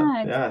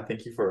 Yeah. Yeah,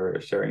 thank you for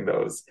sharing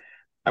those.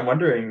 I'm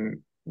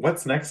wondering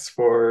what's next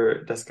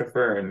for Jessica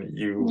Fern.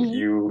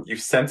 Mm-hmm. You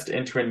sensed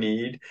into a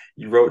need.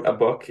 You wrote a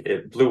book.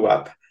 It blew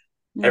up.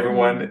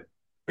 Everyone,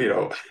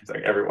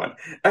 sorry, everyone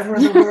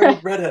in the world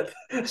read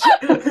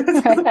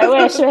Right. I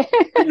wish, it.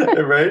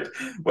 right? Right?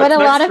 But What's a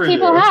lot next of for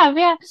people you? have,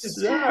 yeah.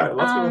 Yeah,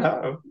 lots of people Um,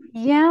 have.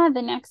 yeah,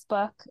 the next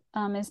book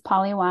is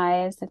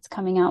Polywise. It's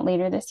coming out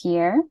later this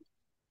year.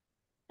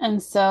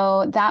 And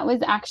so that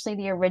was actually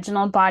the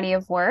original body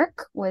of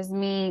work, was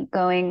me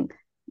going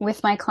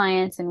with my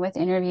clients and with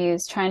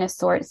interviews, trying to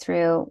sort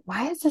through,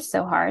 why is this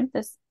so hard,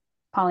 this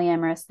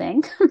polyamorous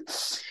thing,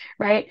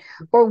 right?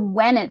 Or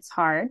when it's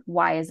hard,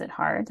 why is it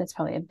hard? That's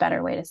probably a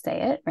better way to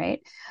say it,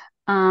 right?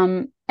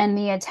 And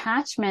the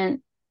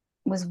attachment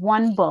was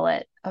one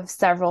bullet of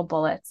several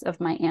bullets of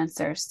my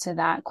answers to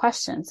that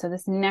question. So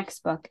this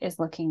next book is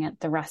looking at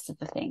the rest of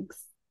the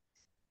things.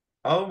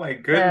 Oh my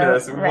So,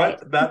 goodness. right.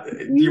 What that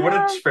do you want a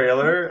Yeah.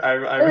 trailer?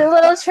 A I'm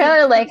little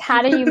trailer, like,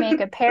 how do you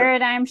make a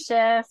paradigm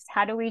shift?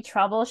 How do we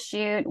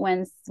troubleshoot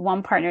when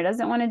one partner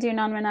doesn't want to do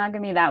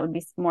non-monogamy? That would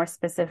be more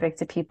specific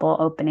to people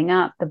opening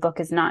up. The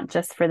book is not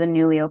just for the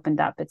newly opened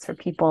up, it's for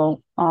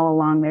people all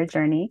along their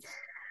journey.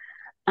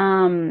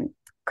 Um,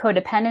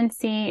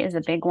 Codependency is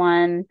a big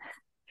one,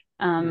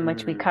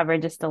 which we Hmm.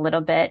 covered just a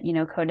little bit,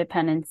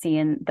 codependency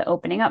and the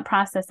opening up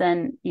process.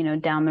 And,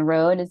 down the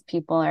road, as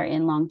people are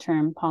in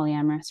long-term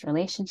polyamorous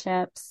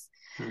relationships,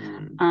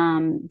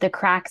 Hmm. the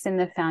cracks in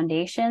the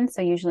foundation.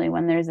 So usually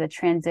when there's a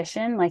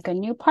transition, like a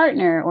new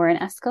partner or an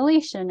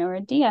escalation or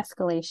a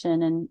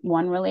de-escalation in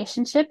one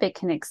relationship, it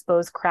can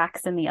expose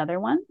cracks in the other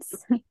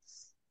ones.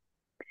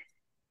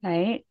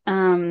 Right.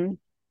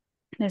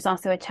 There's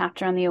also a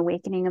chapter on the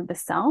awakening of the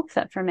self,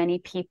 that for many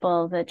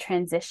people, the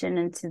transition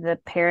into the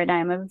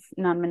paradigm of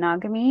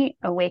non-monogamy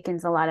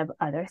awakens a lot of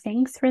other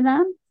things for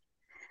them.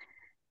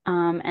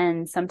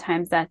 And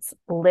sometimes that's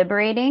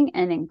liberating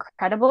and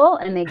incredible.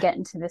 And they get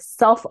into this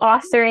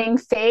self-authoring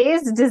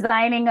phase,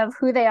 designing of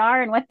who they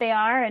are and what they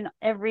are in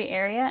every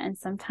area. And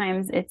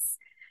sometimes it's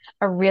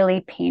a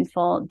really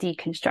painful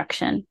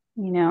deconstruction,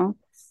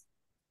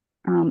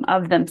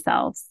 of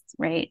themselves,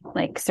 right?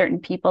 Like certain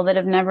people that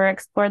have never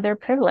explored their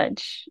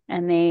privilege,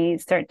 and they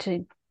start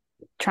to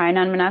try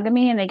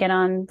non-monogamy, and they get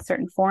on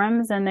certain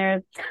forums, and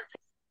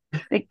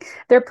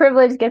their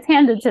privilege gets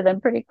handed to them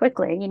pretty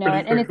quickly, Pretty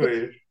and it's,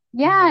 quickly.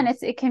 yeah, and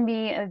it can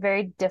be a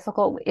very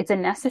difficult, it's a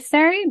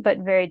necessary but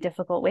very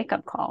difficult wake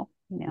up call.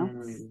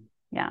 Hmm.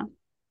 Yeah.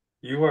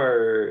 You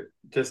are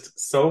just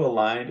so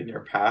aligned in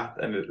your path,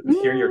 and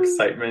hearing your Mm,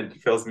 excitement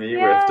fills me with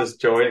yeah. just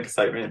joy and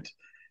excitement.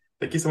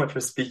 Thank you so much for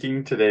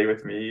speaking today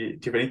with me.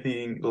 Do you have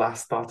anything,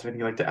 last thoughts, or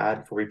anything you'd like to add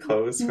before we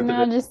close for the day?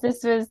 No, just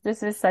this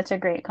was such a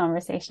great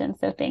conversation.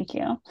 So thank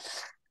you.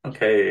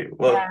 Okay,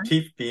 well, Yeah.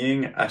 keep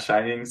being a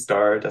shining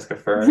star, Jessica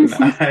Fern.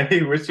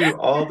 I wish you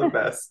all the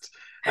best,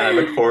 and I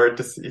look forward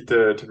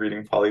to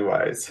reading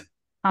Polywise.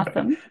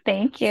 Awesome.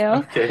 Thank you.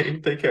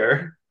 Okay, take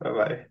care. Bye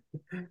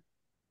bye.